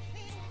Australia.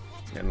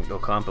 And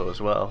Ocampo as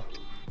well.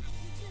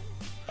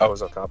 I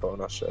was Ocampo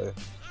in Australia.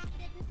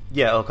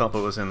 Yeah,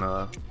 Ocampo was in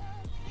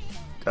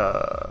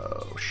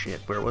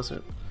where was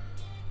it?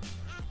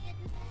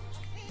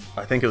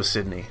 I think it was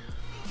Sydney.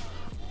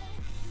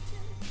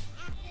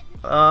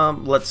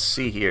 Let's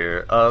see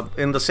here.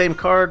 In the same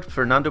card,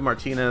 Fernando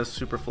Martinez,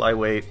 super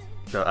flyweight,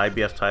 the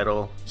IBF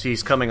title.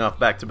 He's coming off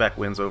back-to-back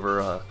wins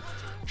over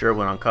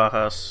Jerwin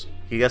Ancajas.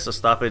 He gets a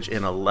stoppage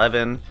in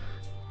 11.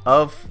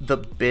 Of the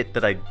bit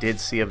that I did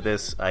see of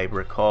this, I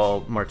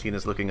recall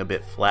Martinez looking a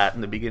bit flat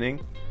in the beginning.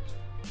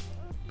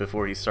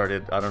 Before he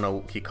started, I don't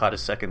know, he caught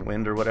his second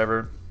wind or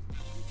whatever.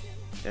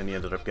 And he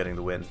ended up getting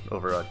the win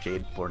over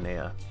Jade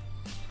Bornea.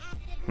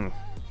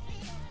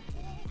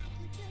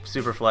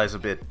 Superfly's a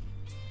bit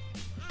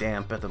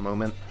damp at the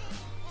moment.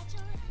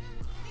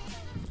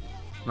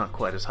 Not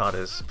quite as hot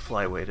as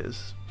flyweight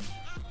is.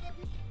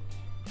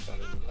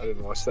 I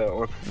didn't watch that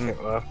one.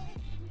 Can't lie.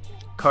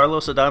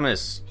 Carlos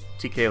Adames,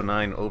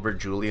 TKO9 over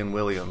Julian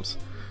Williams.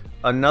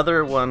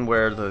 Another one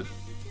where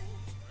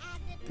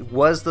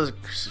was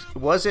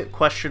it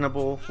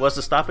questionable? Was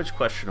the stoppage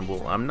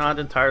questionable? I'm not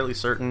entirely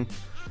certain.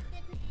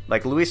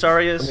 Like Luis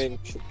Arias,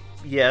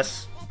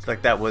 yes,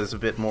 like that was a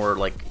bit more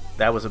like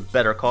that was a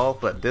better call.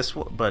 But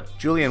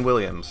Julian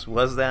Williams,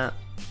 was that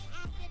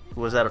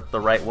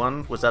the right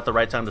one? Was that the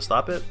right time to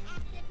stop it?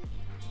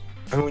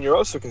 I mean, when you're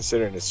also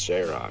considering it's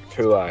J-Rock,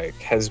 who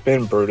has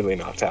been brutally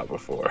knocked out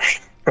before.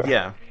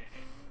 Yeah,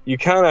 you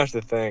kind of have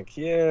to think,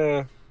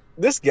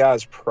 this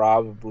guy's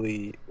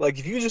probably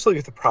if you just look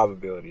at the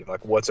probability of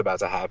what's about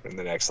to happen in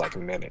the next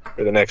minute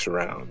or the next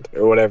round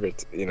or whatever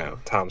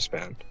time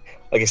span.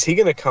 Is he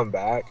gonna come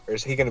back or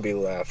is he gonna be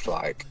left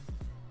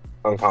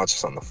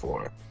unconscious on the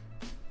floor?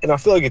 And I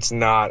feel like it's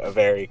not a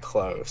very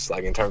close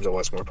in terms of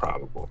what's more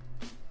probable.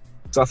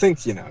 So I think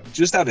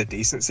just out of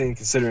decency and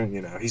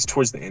considering he's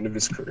towards the end of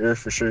his career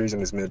for sure. He's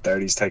in his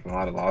mid-30s, taking a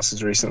lot of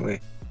losses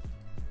recently.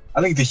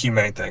 I think the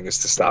humane thing is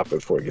to stop it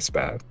before it gets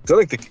bad. So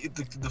I think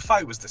the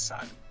fight was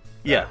decided.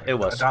 Yeah, it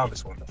was.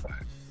 Adames won the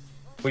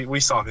fight.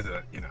 We saw who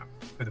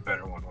the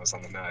better one was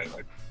on the night.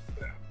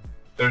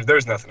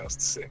 There's nothing else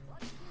to see.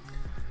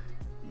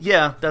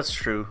 Yeah, that's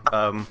true.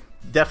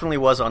 Definitely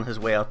was on his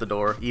way out the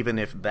door, even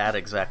if that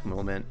exact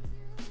moment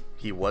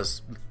he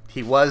was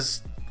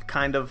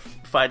kind of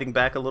fighting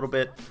back a little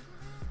bit,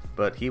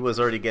 but he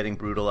was already getting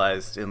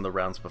brutalized in the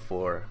rounds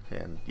before,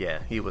 and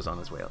yeah, he was on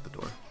his way out the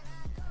door.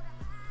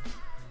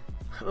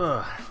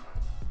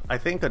 I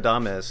think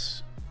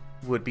Adames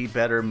would be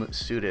better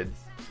suited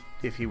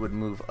if he would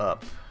move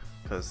up,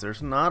 because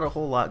there's not a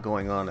whole lot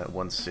going on at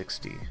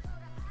 160.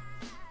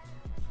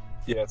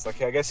 Yeah, it's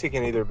I guess he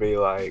can either be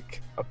a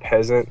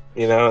peasant,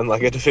 in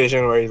a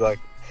division where he's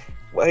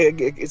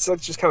it's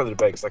just kind of the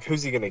debate. It's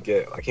who's he gonna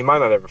get? He might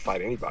not ever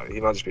fight anybody.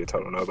 He might just be a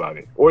total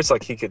nobody. Or it's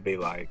he could be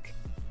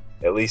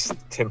at least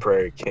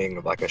temporary king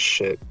of a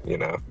shit,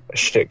 a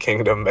shit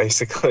kingdom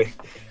basically.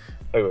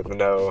 With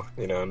no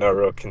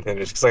real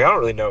contenders. Because I don't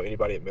really know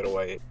anybody at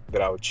middleweight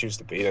that I would choose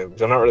to beat him.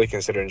 Because I'm not really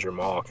considering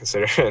Jamal,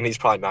 and he's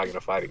probably not going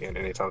to fight again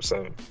anytime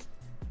soon.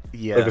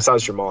 Yeah.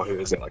 Besides Jamal, who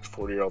is it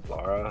 40-year-old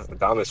Lara?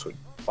 Adames would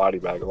body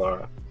bag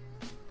Lara.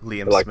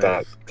 Liam or Smith.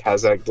 That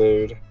Kazakh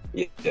dude.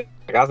 Yeah.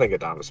 I think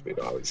Adames beat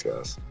all these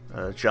guys.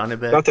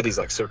 Janibek. Not that he's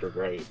super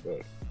great,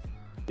 but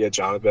yeah,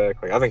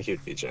 Janibek. I think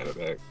he'd beat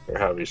Janibek, or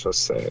however you're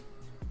supposed to say it.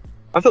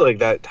 I feel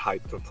that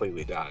hype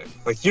completely died.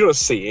 You don't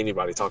see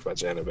anybody talk about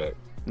Janibek.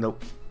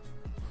 Nope.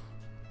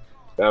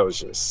 That was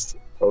just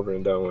over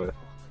and done with.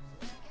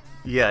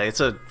 Yeah, it's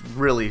a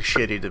really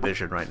shitty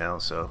division right now,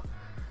 so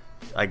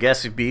I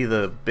guess it'd be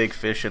the big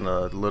fish in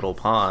a little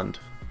pond.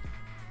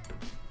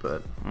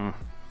 But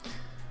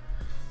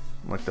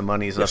the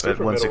money's up at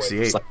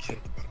 168.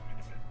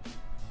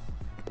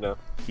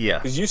 Yeah.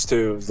 Because used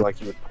to, it was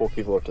you would pull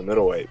people up to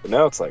middleweight, but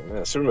now it's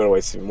super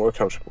middleweight's even more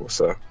comfortable,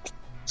 so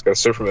it's got a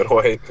super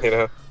middleweight,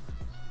 Yeah,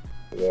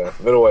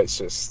 middleweight's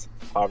just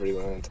poverty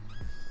land.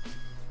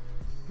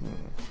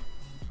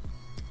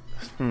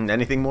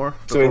 Anything more?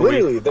 So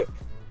literally,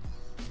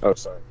 Oh,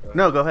 sorry.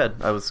 No, go ahead.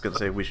 I was gonna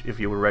say if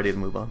you were ready to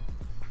move on.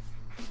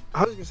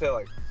 I was gonna say,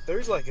 like,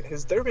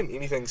 has there been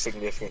anything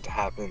significant to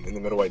happen in the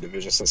middleweight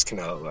division since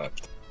Canelo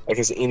left? Like,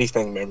 has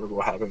anything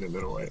memorable happened in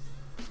middleweight?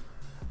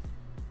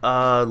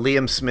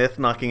 Liam Smith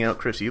knocking out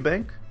Chris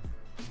Eubank.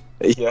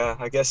 Yeah,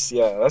 I guess.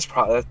 Yeah,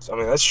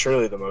 that's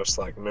surely the most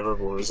like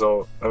memorable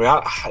result. I mean,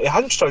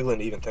 I'm struggling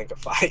to even think of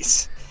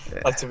fights.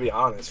 Yeah. Like, to be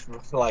honest,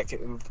 like,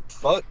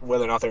 fuck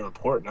whether or not they're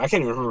important. I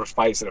can't even remember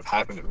fights that have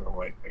happened in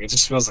middleweight. Like, it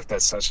just feels like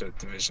that's such a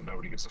division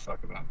nobody gives a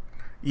fuck about.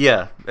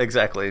 Yeah,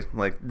 exactly.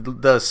 Like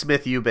the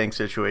Smith Eubank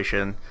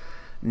situation,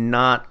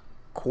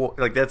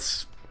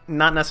 that's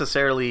not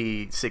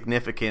necessarily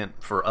significant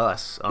for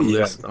us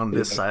on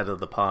this side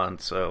of the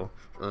pond. So,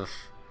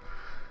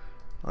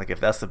 like, if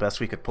that's the best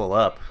we could pull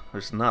up,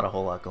 there's not a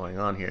whole lot going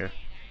on here.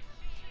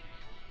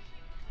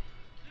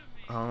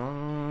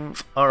 All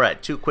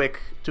right, two quick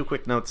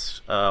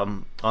notes.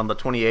 On the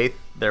 28th,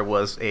 there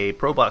was a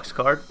Pro Box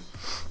card.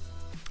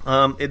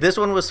 This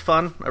one was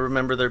fun. I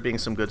remember there being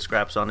some good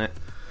scraps on it.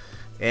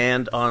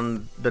 And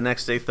on the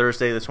next day,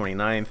 Thursday, the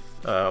 29th,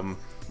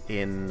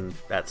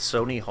 at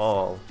Sony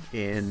Hall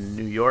in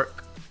New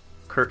York,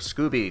 Kurt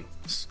Scooby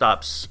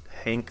stops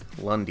Hank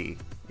Lundy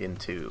in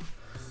 2.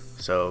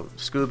 So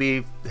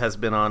Scooby has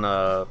been on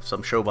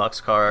some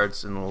Showbox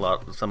cards and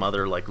some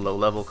other like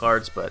low-level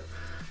cards, but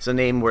it's a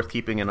name worth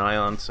keeping an eye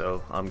on,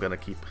 so I'm going to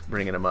keep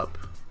bringing him up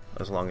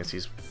as long as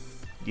he's,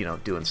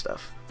 doing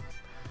stuff.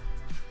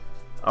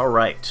 All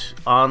right,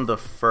 on the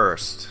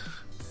 1st...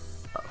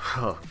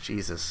 Oh,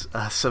 Jesus.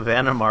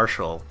 Savannah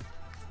Marshall,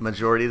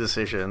 majority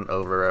decision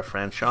over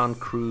Franchon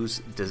Cruz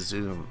de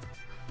Zoom.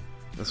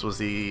 This was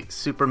the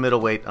super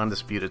middleweight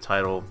undisputed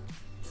title.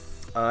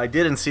 I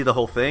didn't see the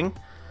whole thing.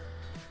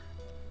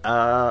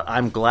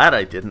 I'm glad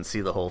I didn't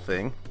see the whole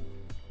thing.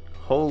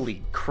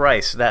 Holy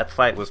Christ, that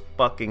fight was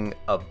fucking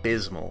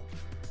abysmal.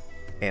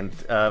 And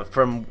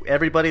from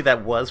everybody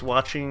that was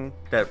watching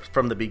that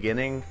from the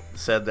beginning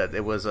said that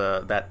it was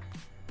that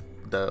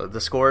the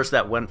scores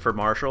that went for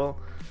Marshall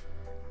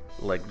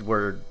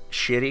were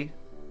shitty,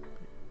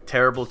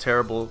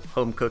 terrible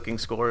home cooking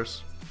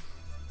scores.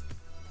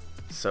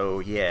 So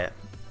yeah,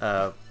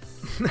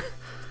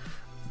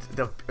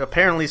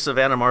 apparently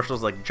Savannah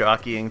Marshall's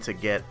jockeying to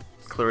get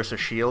Clarissa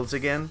Shields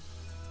again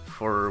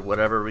for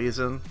whatever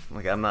reason.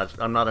 I'm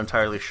not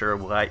entirely sure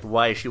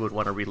why she would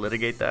want to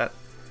relitigate that.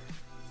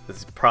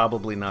 It's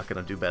probably not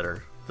going to do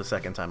better the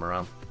second time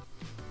around.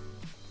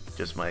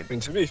 Just might. I mean,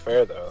 to be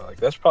fair though,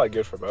 that's probably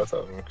good for both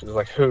of them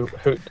because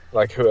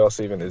who else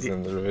even is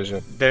in the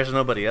division? There's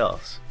nobody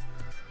else.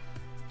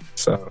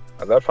 So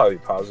that'd probably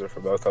be positive for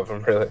both of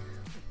them, really.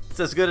 It's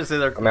as good as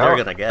they're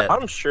gonna get.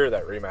 I'm sure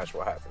that rematch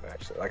will happen.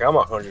 Actually, I'm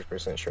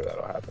 100% sure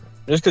that'll happen.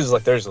 Just because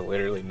there's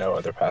literally no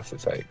other path to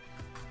take.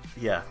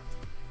 Yeah.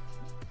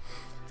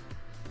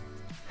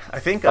 I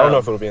think I don't know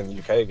if it'll be in the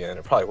UK again.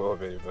 It probably will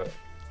be, but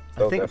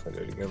they'll definitely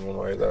do it again one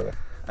way or the other.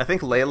 I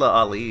think Layla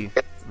Ali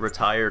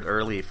retired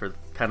early for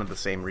kind of the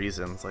same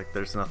reasons.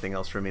 There's nothing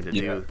else for me to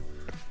do,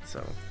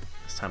 so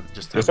it's time.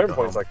 At certain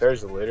points,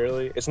 there's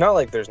literally. It's not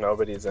like there's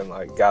nobody's in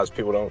guys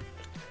people don't,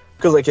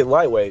 because at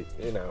lightweight,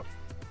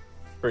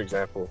 for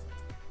example,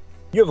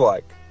 you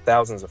have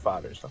thousands of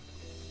fighters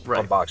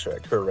on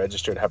BoxRec who are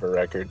registered, have a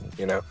record,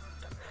 and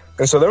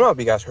so there might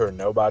be guys who are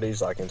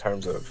nobodies, in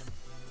terms of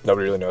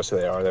nobody really knows who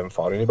they are, they haven't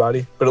fought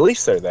anybody, but at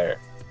least they're there.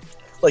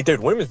 Dude,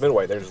 women's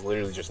middleweight, there's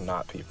literally just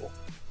not people.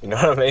 You know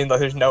what I mean?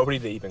 There's nobody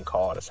to even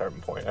call at a certain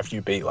point after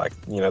you beat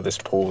this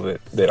pool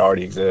that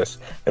already exists,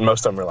 and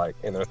most of them are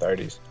in their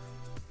 30s.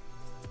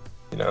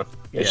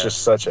 It's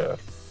just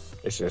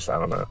it's just I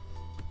don't know.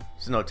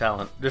 There's no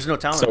talent. There's no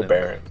talent. So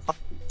barren.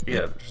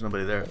 Yeah, there's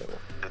nobody there.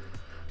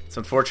 It's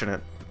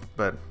unfortunate,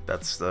 but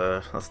that's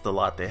the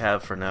lot they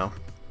have for now.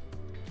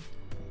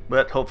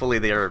 But hopefully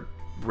they are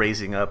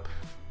raising up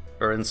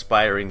or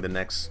inspiring the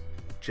next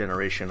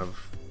generation of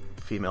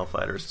female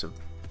fighters to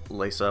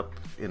lace up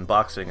in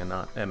boxing and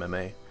not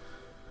MMA.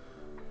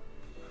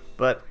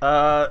 But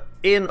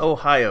in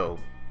Ohio,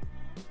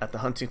 at the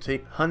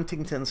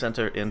Huntington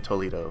Center in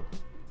Toledo,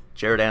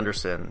 Jared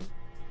Anderson,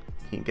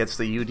 he gets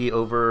the UD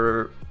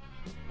over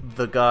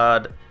the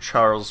god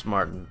Charles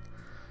Martin.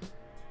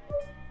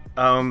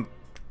 Trying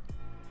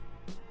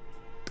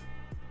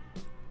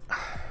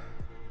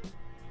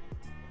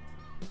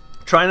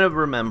to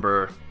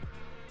remember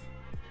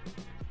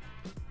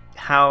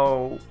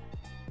how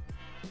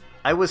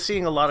I was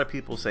seeing a lot of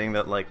people saying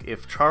that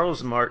if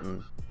Charles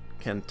Martin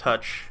can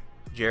touch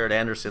Jared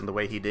Anderson the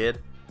way he did,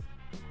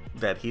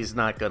 that he's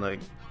not gonna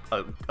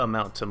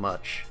amount to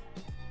much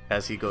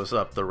as he goes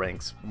up the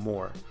ranks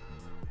more.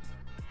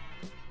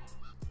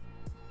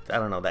 I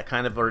don't know, that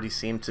kind of already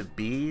seemed to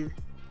be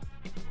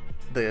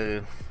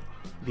the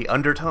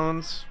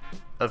undertones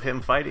of him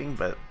fighting,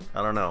 but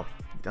I don't know.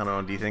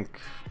 Do you think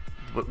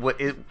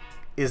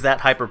is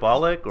that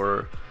hyperbolic,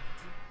 or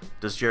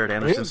does Jared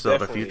Anderson still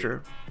have a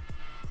future?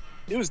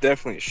 It was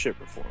definitely a shit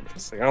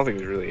performance. I don't think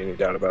there's really any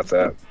doubt about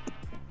that.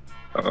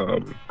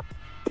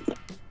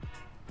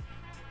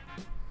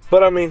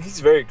 But I mean,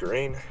 he's very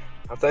green.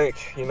 I think,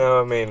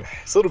 I mean,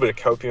 it's a little bit of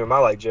copium. I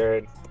like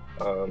Jared.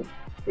 But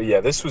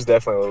yeah, this was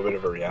definitely a little bit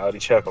of a reality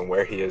check on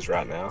where he is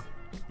right now.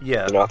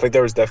 Yeah. I think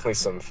there was definitely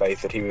some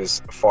faith that he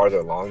was farther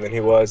along than he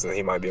was, and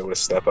he might be able to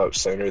step up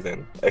sooner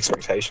than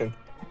expectation.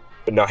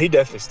 But no, he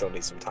definitely still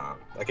needs some time.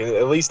 Like,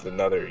 at least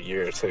another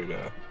year or two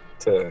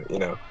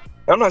to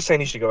I'm not saying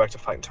he should go back to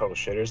fighting total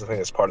shitters. I think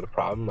that's part of the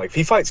problem. Like, if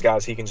he fights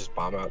guys he can just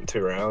bomb out in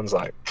 2 rounds,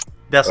 like,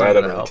 that's not that going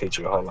doesn't to really help. teach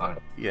you a whole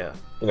lot. Yeah.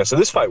 So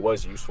this fight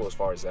was useful as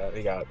far as that.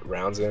 He got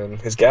rounds in.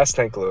 His gas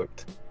tank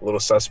looked a little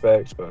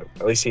suspect, but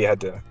at least he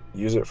had to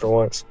use it for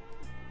once.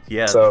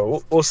 Yeah.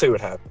 So we'll see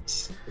what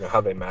happens.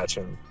 How they match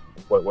him,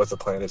 what the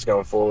plan is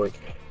going forward.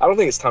 I don't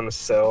think it's time to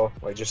sell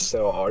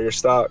all your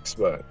stocks,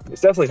 but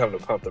it's definitely time to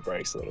pump the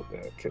brakes a little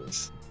bit.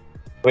 Because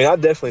I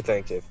definitely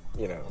think if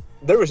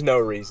there was no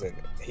reason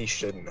he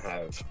shouldn't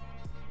have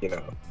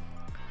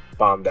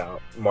bombed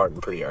out Martin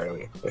pretty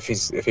early if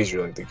he's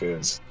really the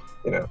goods.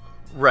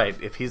 Right.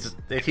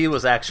 If he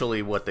was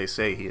actually what they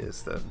say he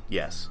is, then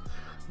yes,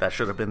 that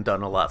should have been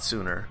done a lot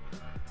sooner.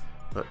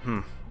 But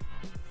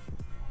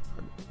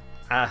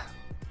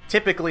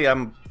typically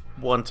I'm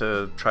one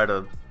to try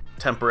to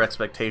temper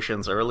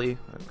expectations early,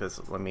 because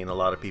a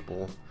lot of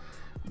people,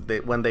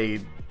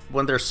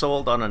 when they're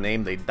sold on a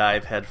name, they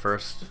dive head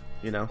first,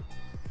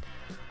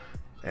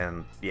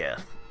 and yeah,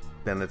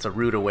 then it's a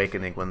rude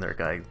awakening when their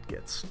guy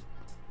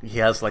he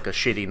has like a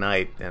shitty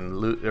night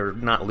and or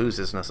not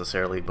loses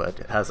necessarily, but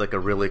has like a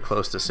really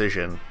close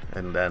decision,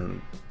 and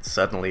then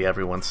suddenly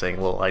everyone's saying,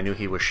 well, I knew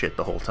he was shit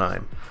the whole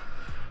time.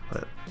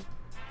 But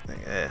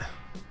yeah,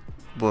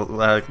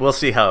 we'll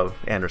see how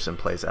Anderson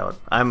plays out.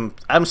 I'm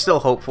still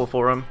hopeful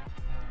for him.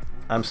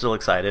 I'm still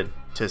excited.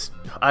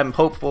 I'm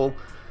hopeful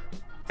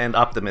and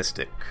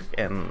optimistic,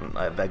 and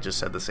I just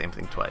said the same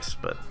thing twice,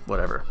 but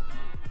whatever.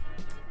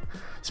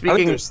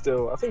 Speaking, I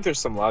think there's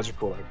some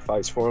logical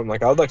fights for him.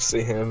 Like, I would like to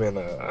see him in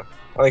a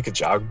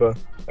Jagba.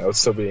 That would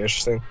still be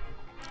interesting.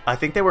 I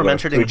think they were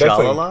mentioning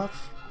Jalalov.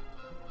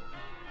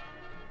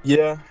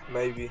 Yeah,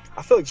 maybe.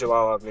 I feel like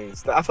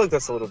Jalalov I feel like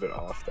that's a little bit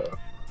off though,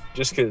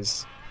 just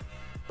because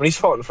when he's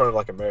fought in front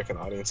of American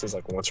audiences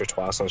once or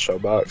twice on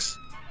Showbox.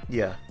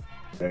 Yeah.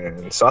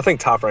 And so I think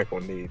Top Rank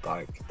will need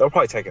they'll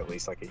probably take at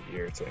least a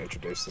year to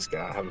introduce this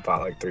guy. I haven't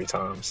fought 3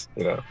 times,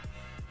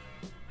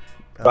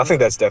 But I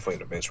think that's definitely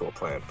an eventual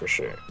plan for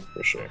sure.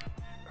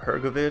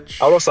 Hergovich.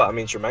 I would also,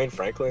 Jermaine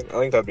Franklin. I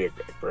think that'd be a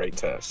great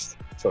test.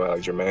 So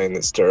Jermaine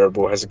that's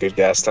durable, has a good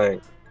gas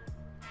tank.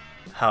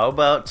 How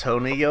about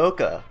Tony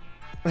Yoka?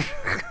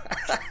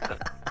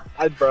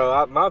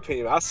 My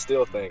opinion, I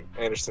still think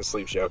Anderson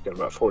sleeps Yoka in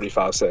about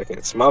 45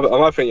 seconds. My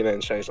opinion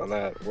hasn't changed on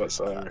that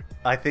whatsoever.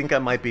 I think I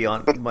might be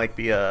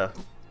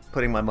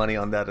putting my money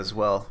on that as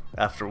well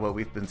after what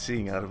we've been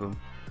seeing out of him.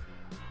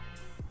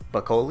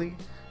 Bakoli?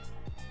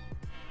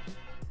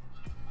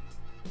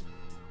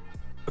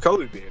 Bakoli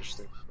would be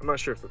interesting. I'm not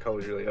sure if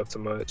Bakoli's really up to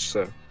much,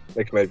 so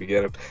they can maybe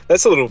get him.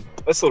 That's a little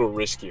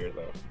riskier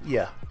though.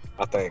 Yeah.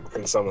 I think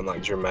than someone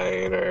like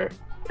Jermaine or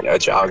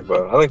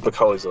Jagba. I think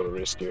Bakoli's a little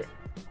riskier,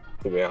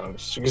 to be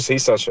honest, because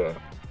he's such a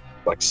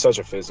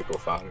physical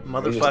fighter.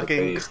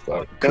 Motherfucking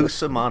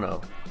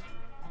Kusamano.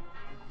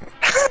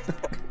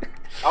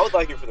 I would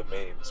like it for the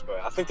memes, but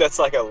I think that's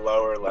a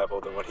lower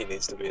level than what he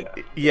needs to be at.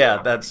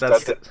 Yeah, that's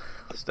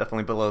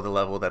definitely below the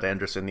level that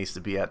Anderson needs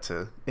to be at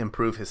to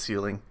improve his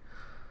ceiling.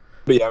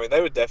 But yeah,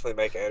 they would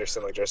definitely make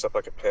Anderson dress up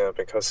like a pimp,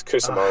 and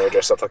Kusamano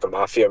dress up like a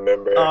mafia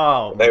member.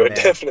 Oh, they would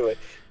definitely.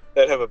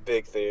 They'd have a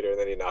big theater, and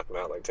then he'd knock him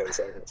out in 10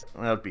 seconds.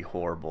 That would be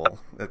horrible,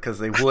 because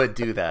they would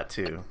do that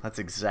too. That's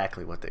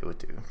exactly what they would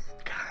do.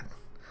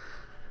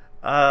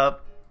 God.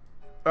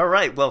 All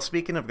right. Well,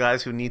 speaking of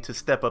guys who need to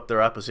step up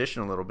their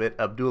opposition a little bit,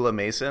 Abdullah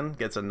Mason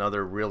gets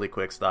another really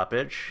quick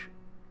stoppage.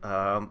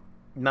 Not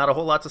a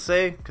whole lot to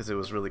say because it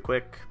was really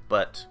quick,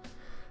 but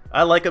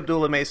I like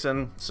Abdullah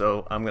Mason,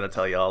 so I'm going to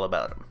tell you all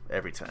about him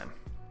every time.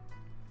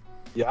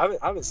 Yeah,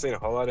 I haven't seen a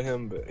whole lot of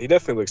him, but he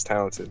definitely looks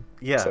talented.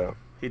 Yeah, so.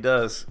 He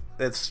does.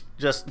 It's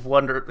just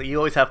you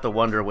always have to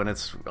wonder when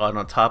it's on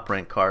a top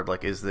rank card,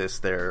 is this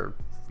their,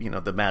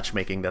 the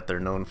matchmaking that they're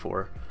known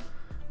for,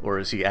 or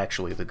is he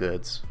actually the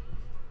goods?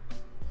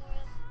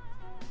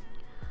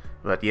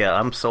 But yeah,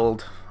 I'm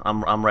sold.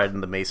 I'm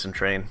riding the Mason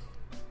train.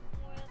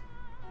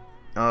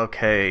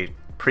 Okay,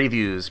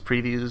 previews.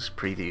 There's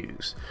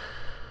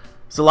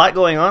a lot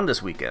going on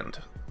this weekend,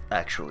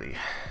 actually.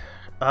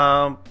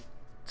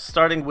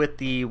 Starting with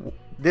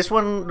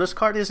this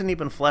card isn't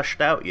even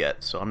fleshed out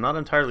yet, so I'm not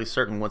entirely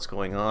certain what's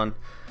going on.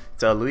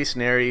 It's Luis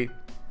Neri.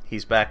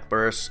 He's back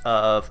versus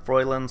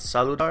Froilan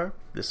Saludar.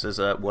 This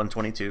is at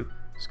 122.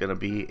 It's going to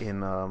be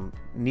in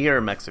near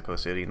Mexico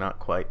City, not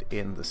quite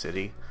in the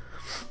city.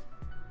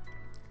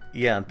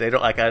 Yeah, they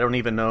don't I don't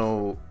even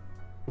know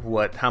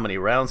how many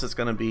rounds it's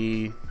going to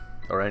be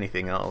or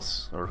anything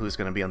else, or who's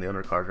going to be on the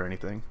undercard or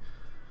anything.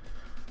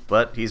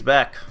 But he's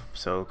back,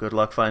 so good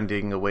luck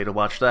finding a way to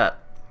watch that.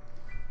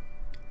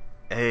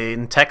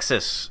 In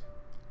Texas,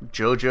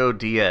 Jojo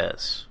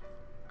Diaz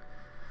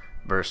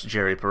versus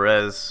Jerry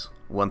Perez.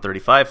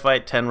 135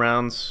 fight, 10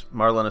 rounds.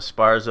 Marlon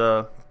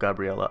Esparza,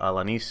 Gabriela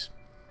Alanis.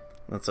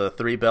 That's a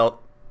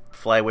 3-belt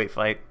flyweight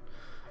fight.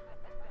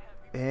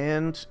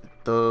 And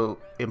the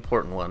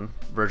important one,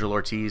 Virgil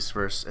Ortiz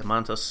versus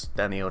Imantas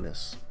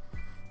Stanionis.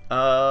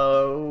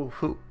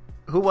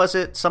 Who was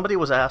it? Somebody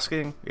was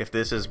asking if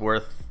this is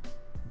worth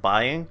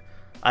buying.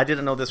 I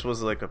didn't know this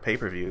was like a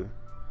pay-per-view.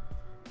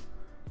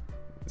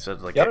 So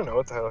like, I don't know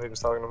what the hell he was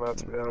talking about,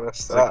 to be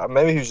honest. Like,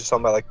 maybe he was just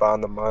talking about like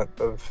buying the month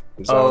of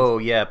his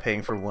own. Yeah,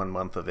 paying for 1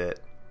 month of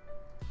it.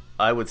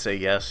 I would say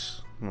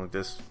yes. Like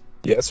this.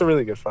 Yeah, it's a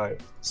really good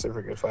fight.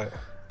 Super good fight.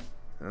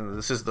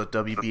 This is the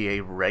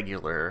WBA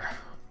regular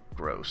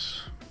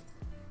gross.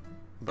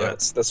 But, yeah,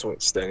 that's what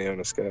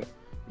Stanionis got.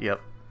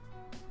 Yep.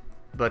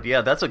 But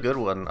yeah, that's a good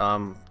one.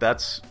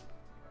 That's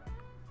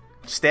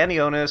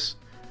Stanionis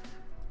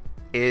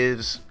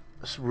is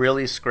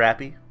really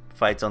scrappy,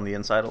 fights on the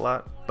inside a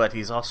lot, but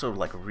he's also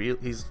like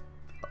he's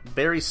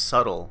very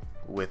subtle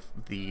with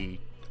the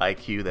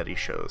IQ that he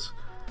shows.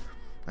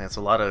 And it's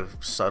a lot of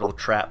subtle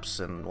traps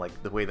and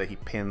like the way that he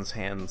pins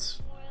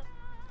hands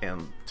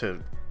and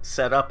to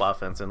set up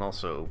offense and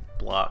also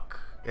block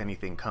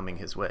anything coming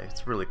his way.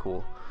 It's really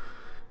cool.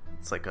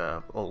 It's like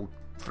a old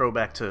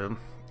throwback to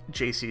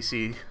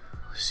JCC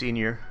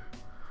Senior.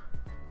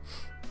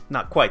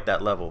 Not quite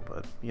that level,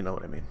 but you know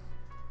what I mean.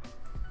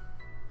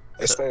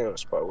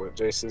 Stanionis probably whip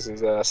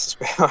JCC's ass.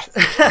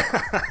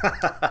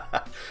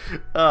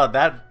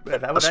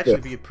 That would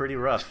actually be pretty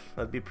rough.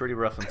 That'd be pretty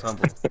rough and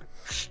tumble.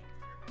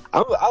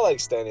 I like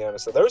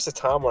Stanionis. So there was a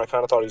time where I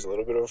kind of thought he was a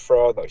little bit of a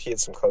fraud. Like, he had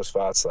some close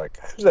fights. Like,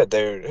 who's that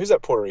dude? Who's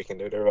that Puerto Rican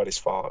dude everybody's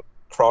fought?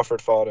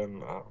 Crawford fought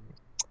him.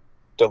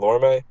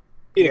 Delorme.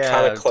 He had a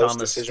kind of close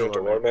decision with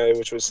Delorme,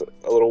 which was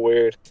a little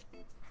weird.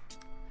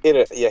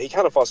 He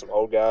kind of fought some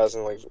old guys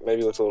and like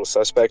maybe looked a little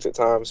suspect at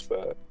times,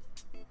 but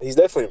he's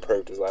definitely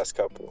improved his last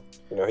couple.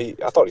 You know,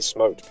 I thought he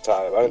smoked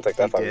Butaev. I didn't think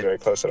that fight was very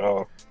close at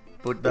all.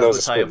 But that was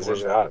a split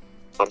decision. I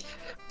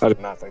did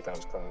not think that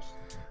was close.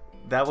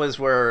 That was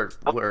where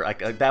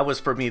that was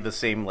for me the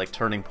same like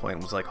turning point.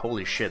 Was like,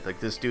 holy shit, like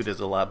this dude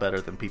is a lot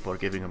better than people are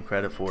giving him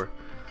credit for.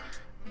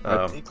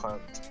 He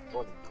climbed.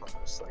 Like,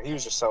 he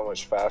was just so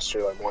much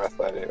faster, like more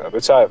athletic.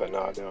 Butaev had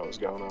no idea what was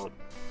going on.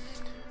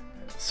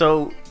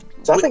 So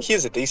I think he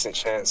has a decent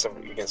chance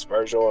against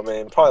Virgil. I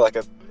mean, probably like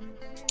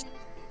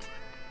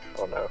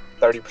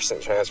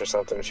 30% chance or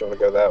something if you want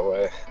to go that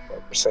way,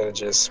 like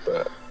percentages.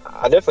 But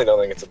I definitely don't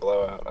think it's a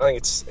blowout. I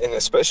think and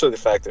especially the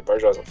fact that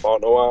Virgil hasn't fought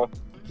in a while.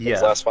 Yeah.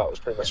 His last fight was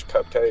pretty much a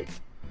cupcake.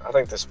 I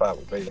think this fight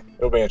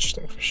it'll be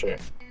interesting for sure.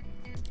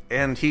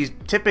 And he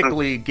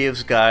typically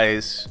gives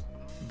guys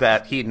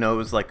that he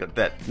knows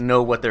that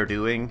know what they're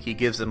doing. He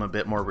gives them a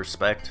bit more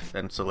respect,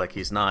 and so like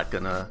he's not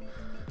gonna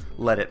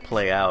let it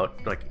play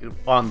out like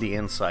on the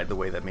inside the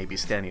way that maybe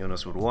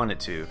Stanionis would want it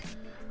to.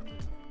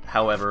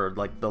 However,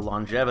 like the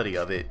longevity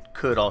of it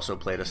could also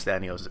play to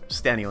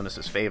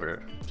Stanionis'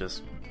 favor.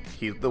 Just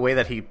the way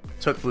that he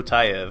took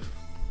Butaev,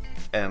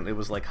 and it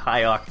was like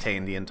high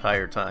octane the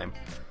entire time.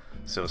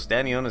 So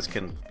Stanionis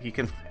can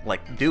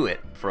like do it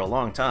for a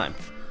long time.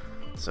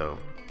 So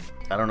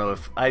I don't know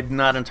I'm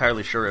not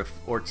entirely sure if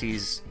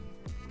Ortiz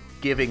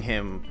giving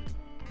him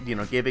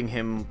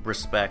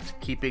respect,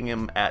 keeping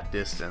him at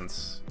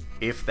distance,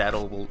 if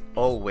will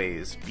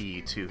always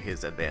be to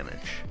his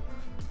advantage.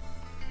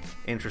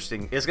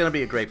 Interesting. It's going to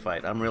be a great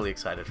fight. I'm really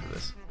excited for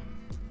this.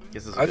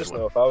 I just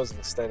know if I was in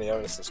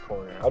Stanionis'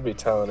 corner, I'd be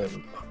telling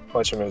him,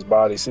 punch him in his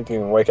body, see if you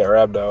can wake that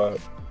Rabdo up.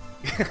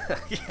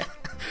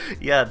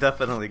 Yeah,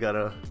 definitely got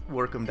to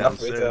work him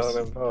downstairs. I'd be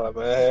telling him, oh,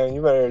 man,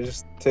 you better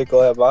just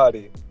tickle that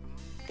body.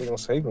 He's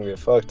going to get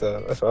fucked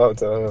up. That's what I would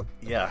tell him.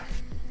 Yeah.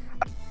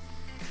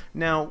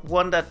 Now,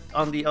 one that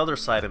on the other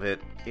side of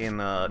it in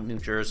New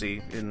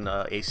Jersey, in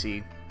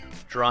AC,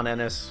 Jaron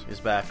Ennis is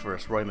back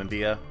versus Royman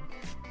Villa.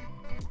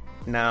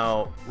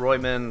 Now,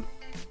 Royman,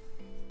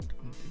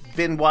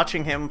 been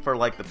watching him for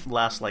like the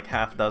last like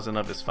half dozen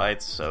of his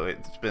fights, so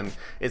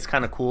it's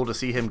kind of cool to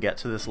see him get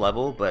to this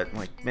level. But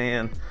like,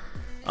 man,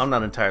 I'm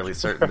not entirely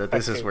certain that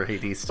this is where he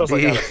needs to be.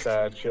 Like, kind of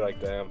sad. You're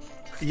like, damn.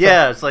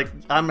 Yeah, it's like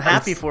I'm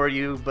happy for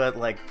you, but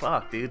like,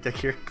 fuck, dude,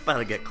 like, you're about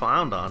to get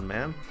clowned on,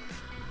 man.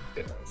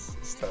 Yeah,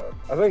 it's tough.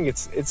 I think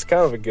it's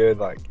kind of a good,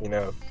 like, you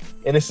know,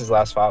 Ennis'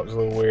 last fight was a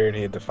little weird.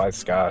 He had to fight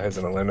Scott as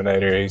an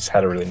eliminator. He's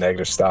had a really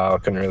negative style.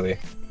 Couldn't really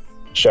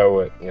show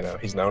what, you know,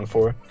 he's known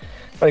for.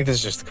 I think this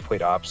is just the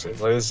complete opposite.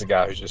 Like, this is a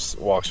guy who just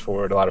walks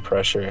forward, a lot of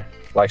pressure,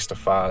 likes to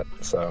fight.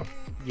 So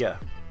yeah,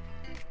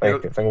 I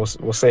think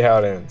we'll see how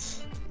it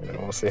ends. You know,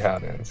 we'll see how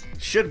it ends.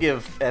 Should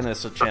give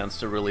Ennis a chance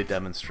to really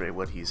demonstrate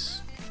what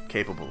he's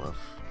capable of.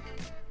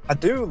 I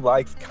do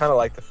kind of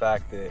like the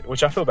fact that,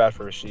 which I feel bad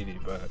for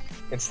Rashidi, but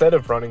instead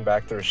of running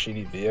back the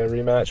Rashidi Villa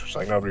rematch, which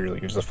like nobody really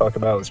gives a fuck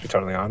about, let's be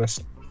totally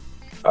honest,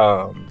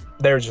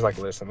 they were just like,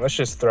 listen, let's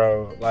just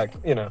throw, like,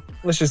 you know,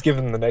 let's just give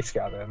him the next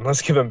guy then.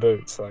 Let's give him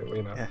Boots, like,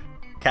 you know. Yeah.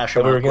 Cash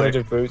him we were going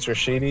to do Boots,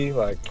 Rashidi,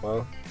 like,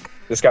 well,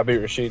 this guy beat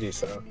Rashidi,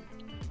 so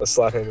let's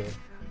slot him in.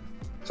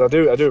 So I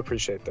do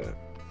appreciate that.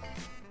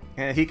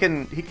 Yeah, he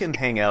can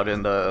hang out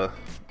in the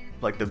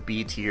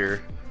B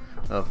tier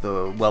of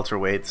the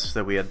welterweights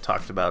that we had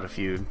talked about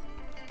a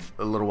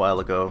little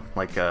while ago.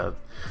 Like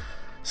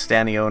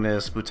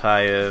Stanionis,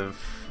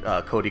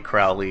 Butayev, Cody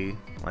Crowley,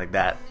 like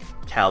that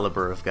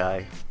caliber of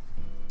guy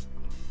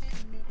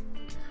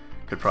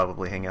could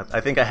probably hang out.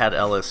 I think I had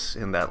Ellis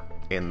in that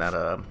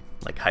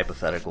like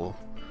hypothetical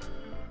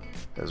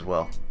as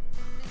well.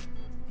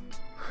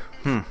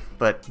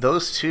 But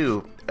those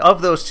two,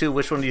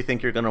 which one do you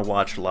think you're gonna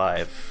watch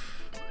live?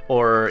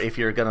 Or if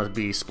you're gonna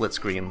be split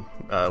screen,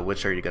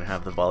 which are you gonna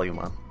have the volume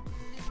on?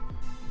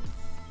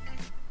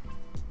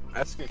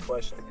 That's a good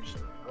question,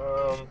 actually.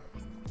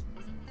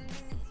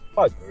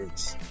 Probably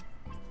Boots.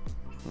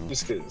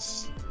 Just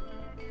because.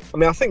 I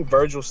mean, I think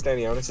Virgil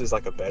Stanionis is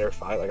like a better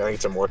fight. Like, I think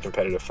it's a more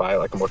competitive fight,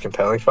 like a more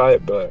compelling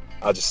fight. But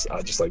I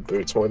just like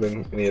Boots more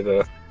than any of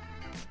the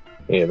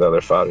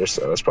other fighters.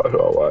 So that's probably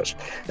who I'll watch.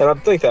 And I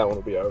think that one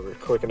will be over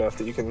quick enough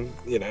that you can,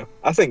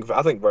 I think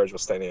Virgil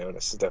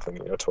Stanionis is definitely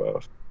gonna go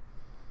 12,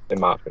 in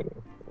my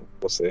opinion.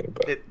 We'll see.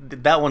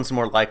 But that one's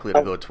more likely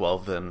to go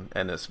 12 than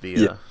Enes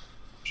Villa.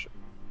 Yeah.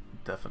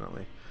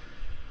 Definitely.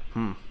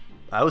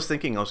 I was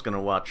thinking I was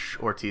gonna watch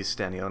Ortiz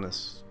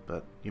Stanionis,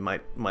 but you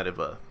might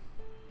have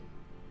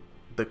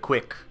the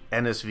quick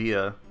Enes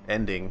Villa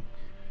ending.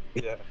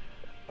 Yeah,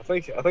 I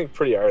think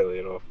pretty early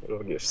it'll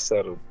get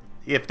settled.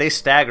 If they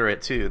stagger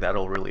it too,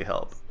 that'll really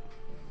help.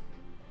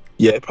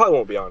 Yeah, it probably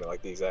won't be on at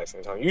like the exact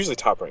same time. Usually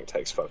Top Rank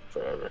takes fucking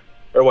forever.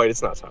 Or wait,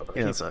 it's not Top Rank.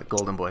 Yeah, it's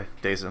Golden Boy,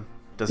 Dazn.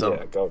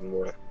 Yeah, Golden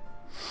Boy.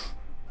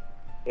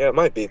 Yeah, it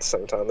might be at the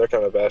same time. They're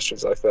kind of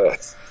bastards like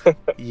that.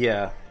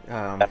 Yeah.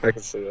 I can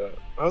see that.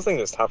 I was thinking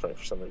it was Top Rank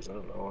for some reason. I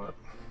don't know why.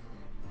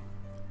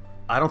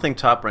 I don't think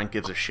Top Rank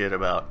gives a shit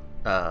about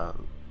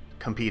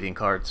competing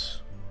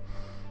cards.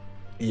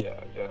 Yeah.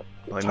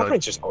 Top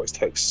Rank just always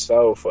takes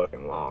so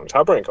fucking long.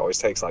 Top Rank always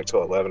takes like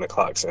till 11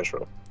 o'clock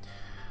Central.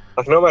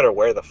 Like, no matter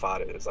where the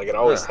fight is, like, it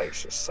always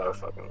takes just so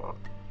fucking long.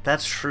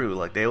 That's true.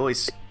 Like, they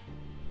always...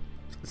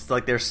 It's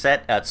like they're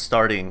set at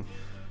starting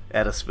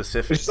at a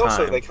specific time.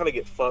 Also, they kind of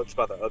get fucked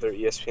by the other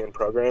ESPN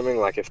programming.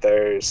 Like, if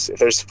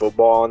there's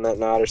football on that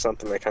night or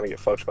something, they kind of get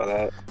fucked by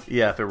that.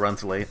 Yeah, if it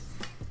runs late.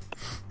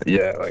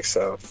 Yeah, like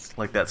so.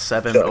 Like that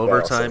 7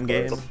 overtime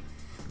game.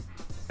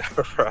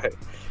 Right.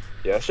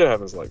 Yeah, that shit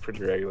happens like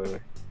pretty regularly.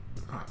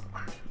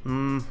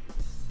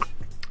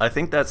 I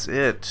think that's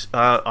it.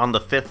 On the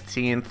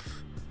 15th,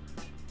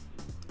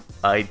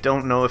 I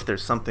don't know if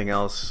there's something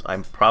else.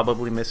 I'm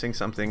probably missing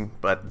something,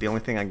 but the only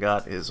thing I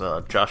got is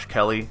Josh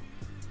Kelly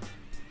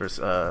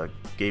versus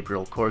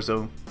Gabriel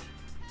Corzo,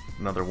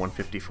 another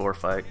 154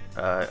 fight.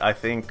 I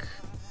think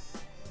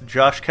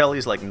Josh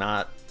Kelly's like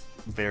not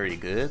very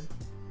good.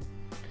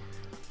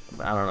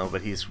 I don't know,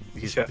 but he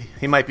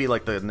might be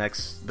like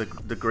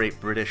the great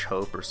British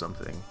hope or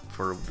something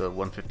for the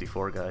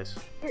 154 guys.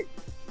 I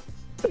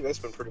think that's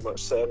been pretty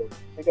much settled.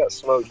 He got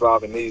smoked by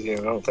Venezia,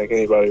 and I don't think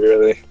anybody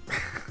really.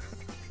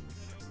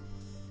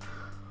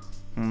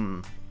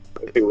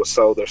 People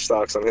sold their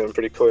stocks on him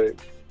pretty quick.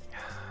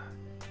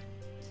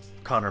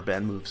 Conor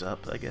Benn moves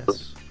up, I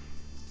guess.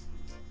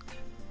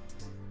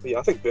 Yeah,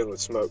 I think Ben would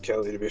smoke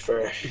Kelly, to be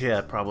fair. Yeah,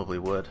 it probably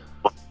would.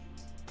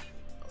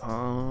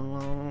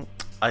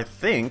 I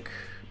think,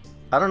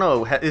 I don't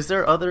know. Has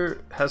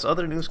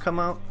other news come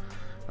out?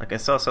 Like, I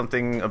saw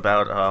something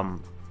about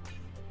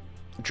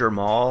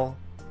Jermall.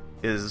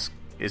 Is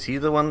he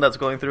the one that's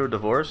going through a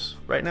divorce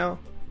right now?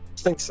 I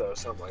think so,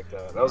 something like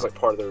that. That was like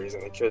part of the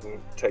reason he couldn't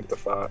take the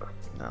fight.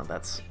 No,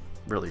 that's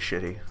really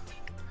shitty.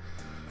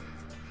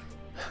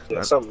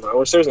 Yeah, something. I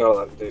wish there's not a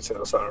lot of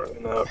details, so I don't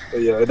really know.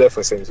 But yeah, it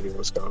definitely seems to be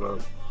what's going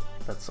on.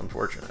 That's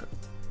unfortunate.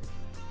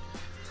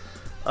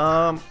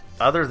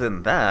 Other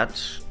than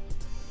that,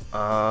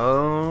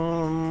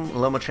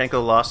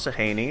 Lomachenko lost to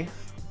Haney.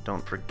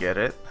 Don't forget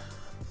it.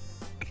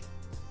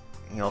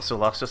 He also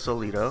lost to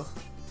Salido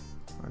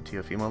on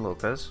Teofimo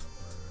Lopez.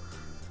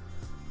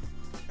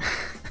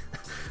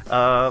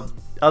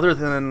 Other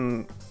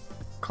than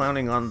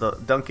dunking on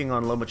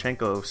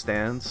Lomachenko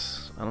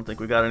stands, I don't think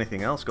we got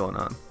anything else going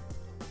on.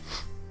 I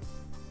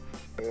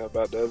think that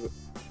about does it.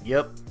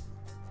 Yep.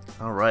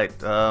 All right.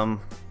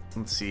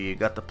 Let's see. You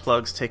got the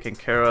plugs taken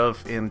care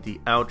of in the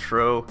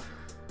outro.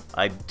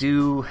 I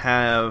do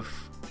have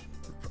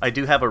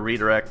a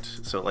redirect.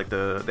 So like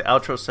the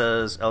outro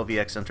says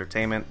LVX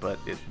Entertainment, but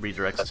it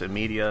redirects to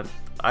media.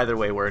 Either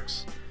way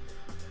works.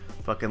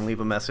 Fucking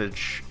leave a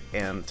message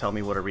and tell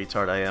me what a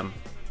retard I am.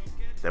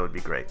 That would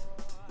be great.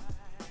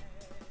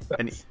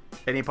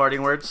 Any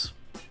parting words?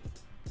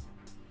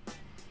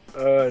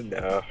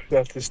 No,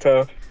 not this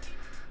time.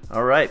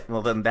 All right.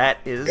 Well, then that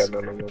is. Got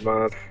none on my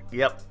mind.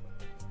 Yep.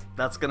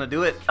 That's gonna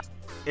do it.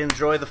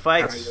 Enjoy the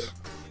fights.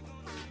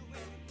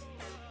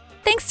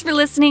 Thanks for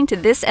listening to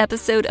this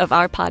episode of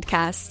our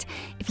podcast.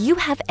 If you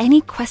have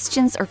any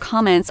questions or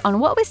comments on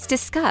what was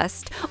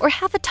discussed or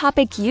have a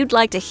topic you'd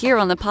like to hear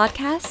on the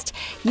podcast,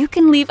 you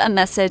can leave a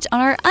message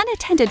on our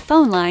unattended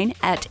phone line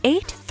at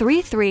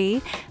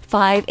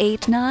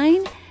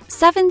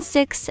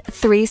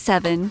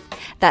 833-589-7637.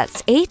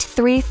 That's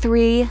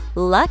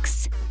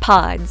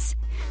 833-LUX-PODS.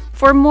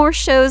 For more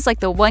shows like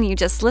the one you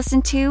just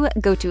listened to,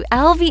 go to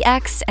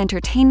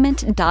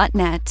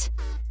lvxentertainment.net.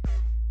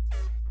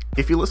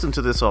 If you listen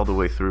to this all the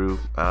way through,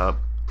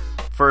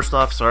 first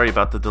off, sorry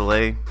about the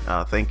delay.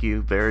 Thank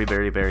you very,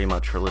 very, very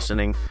much for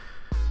listening.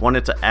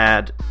 Wanted to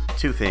add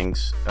two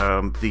things.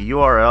 The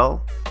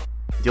URL,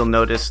 you'll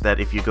notice that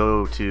if you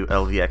go to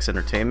LVX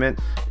Entertainment,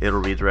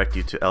 it'll redirect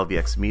you to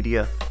LVX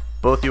Media.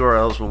 Both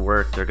URLs will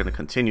work. They're going to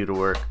continue to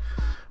work.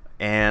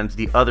 And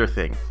the other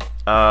thing,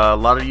 a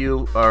lot of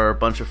you are a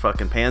bunch of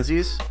fucking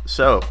pansies.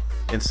 So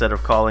instead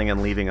of calling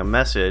and leaving a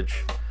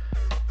message,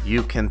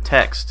 you can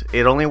text.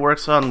 It only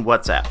works on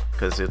WhatsApp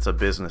because it's a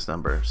business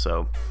number.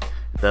 So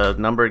the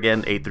number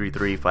again,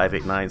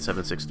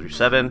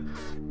 833-589-7637,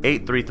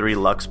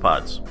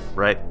 833-LUXPODS,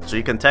 right? So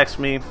you can text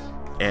me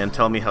and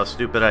tell me how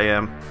stupid I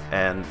am,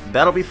 and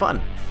that'll be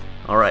fun.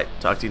 All right,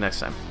 talk to you next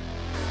time.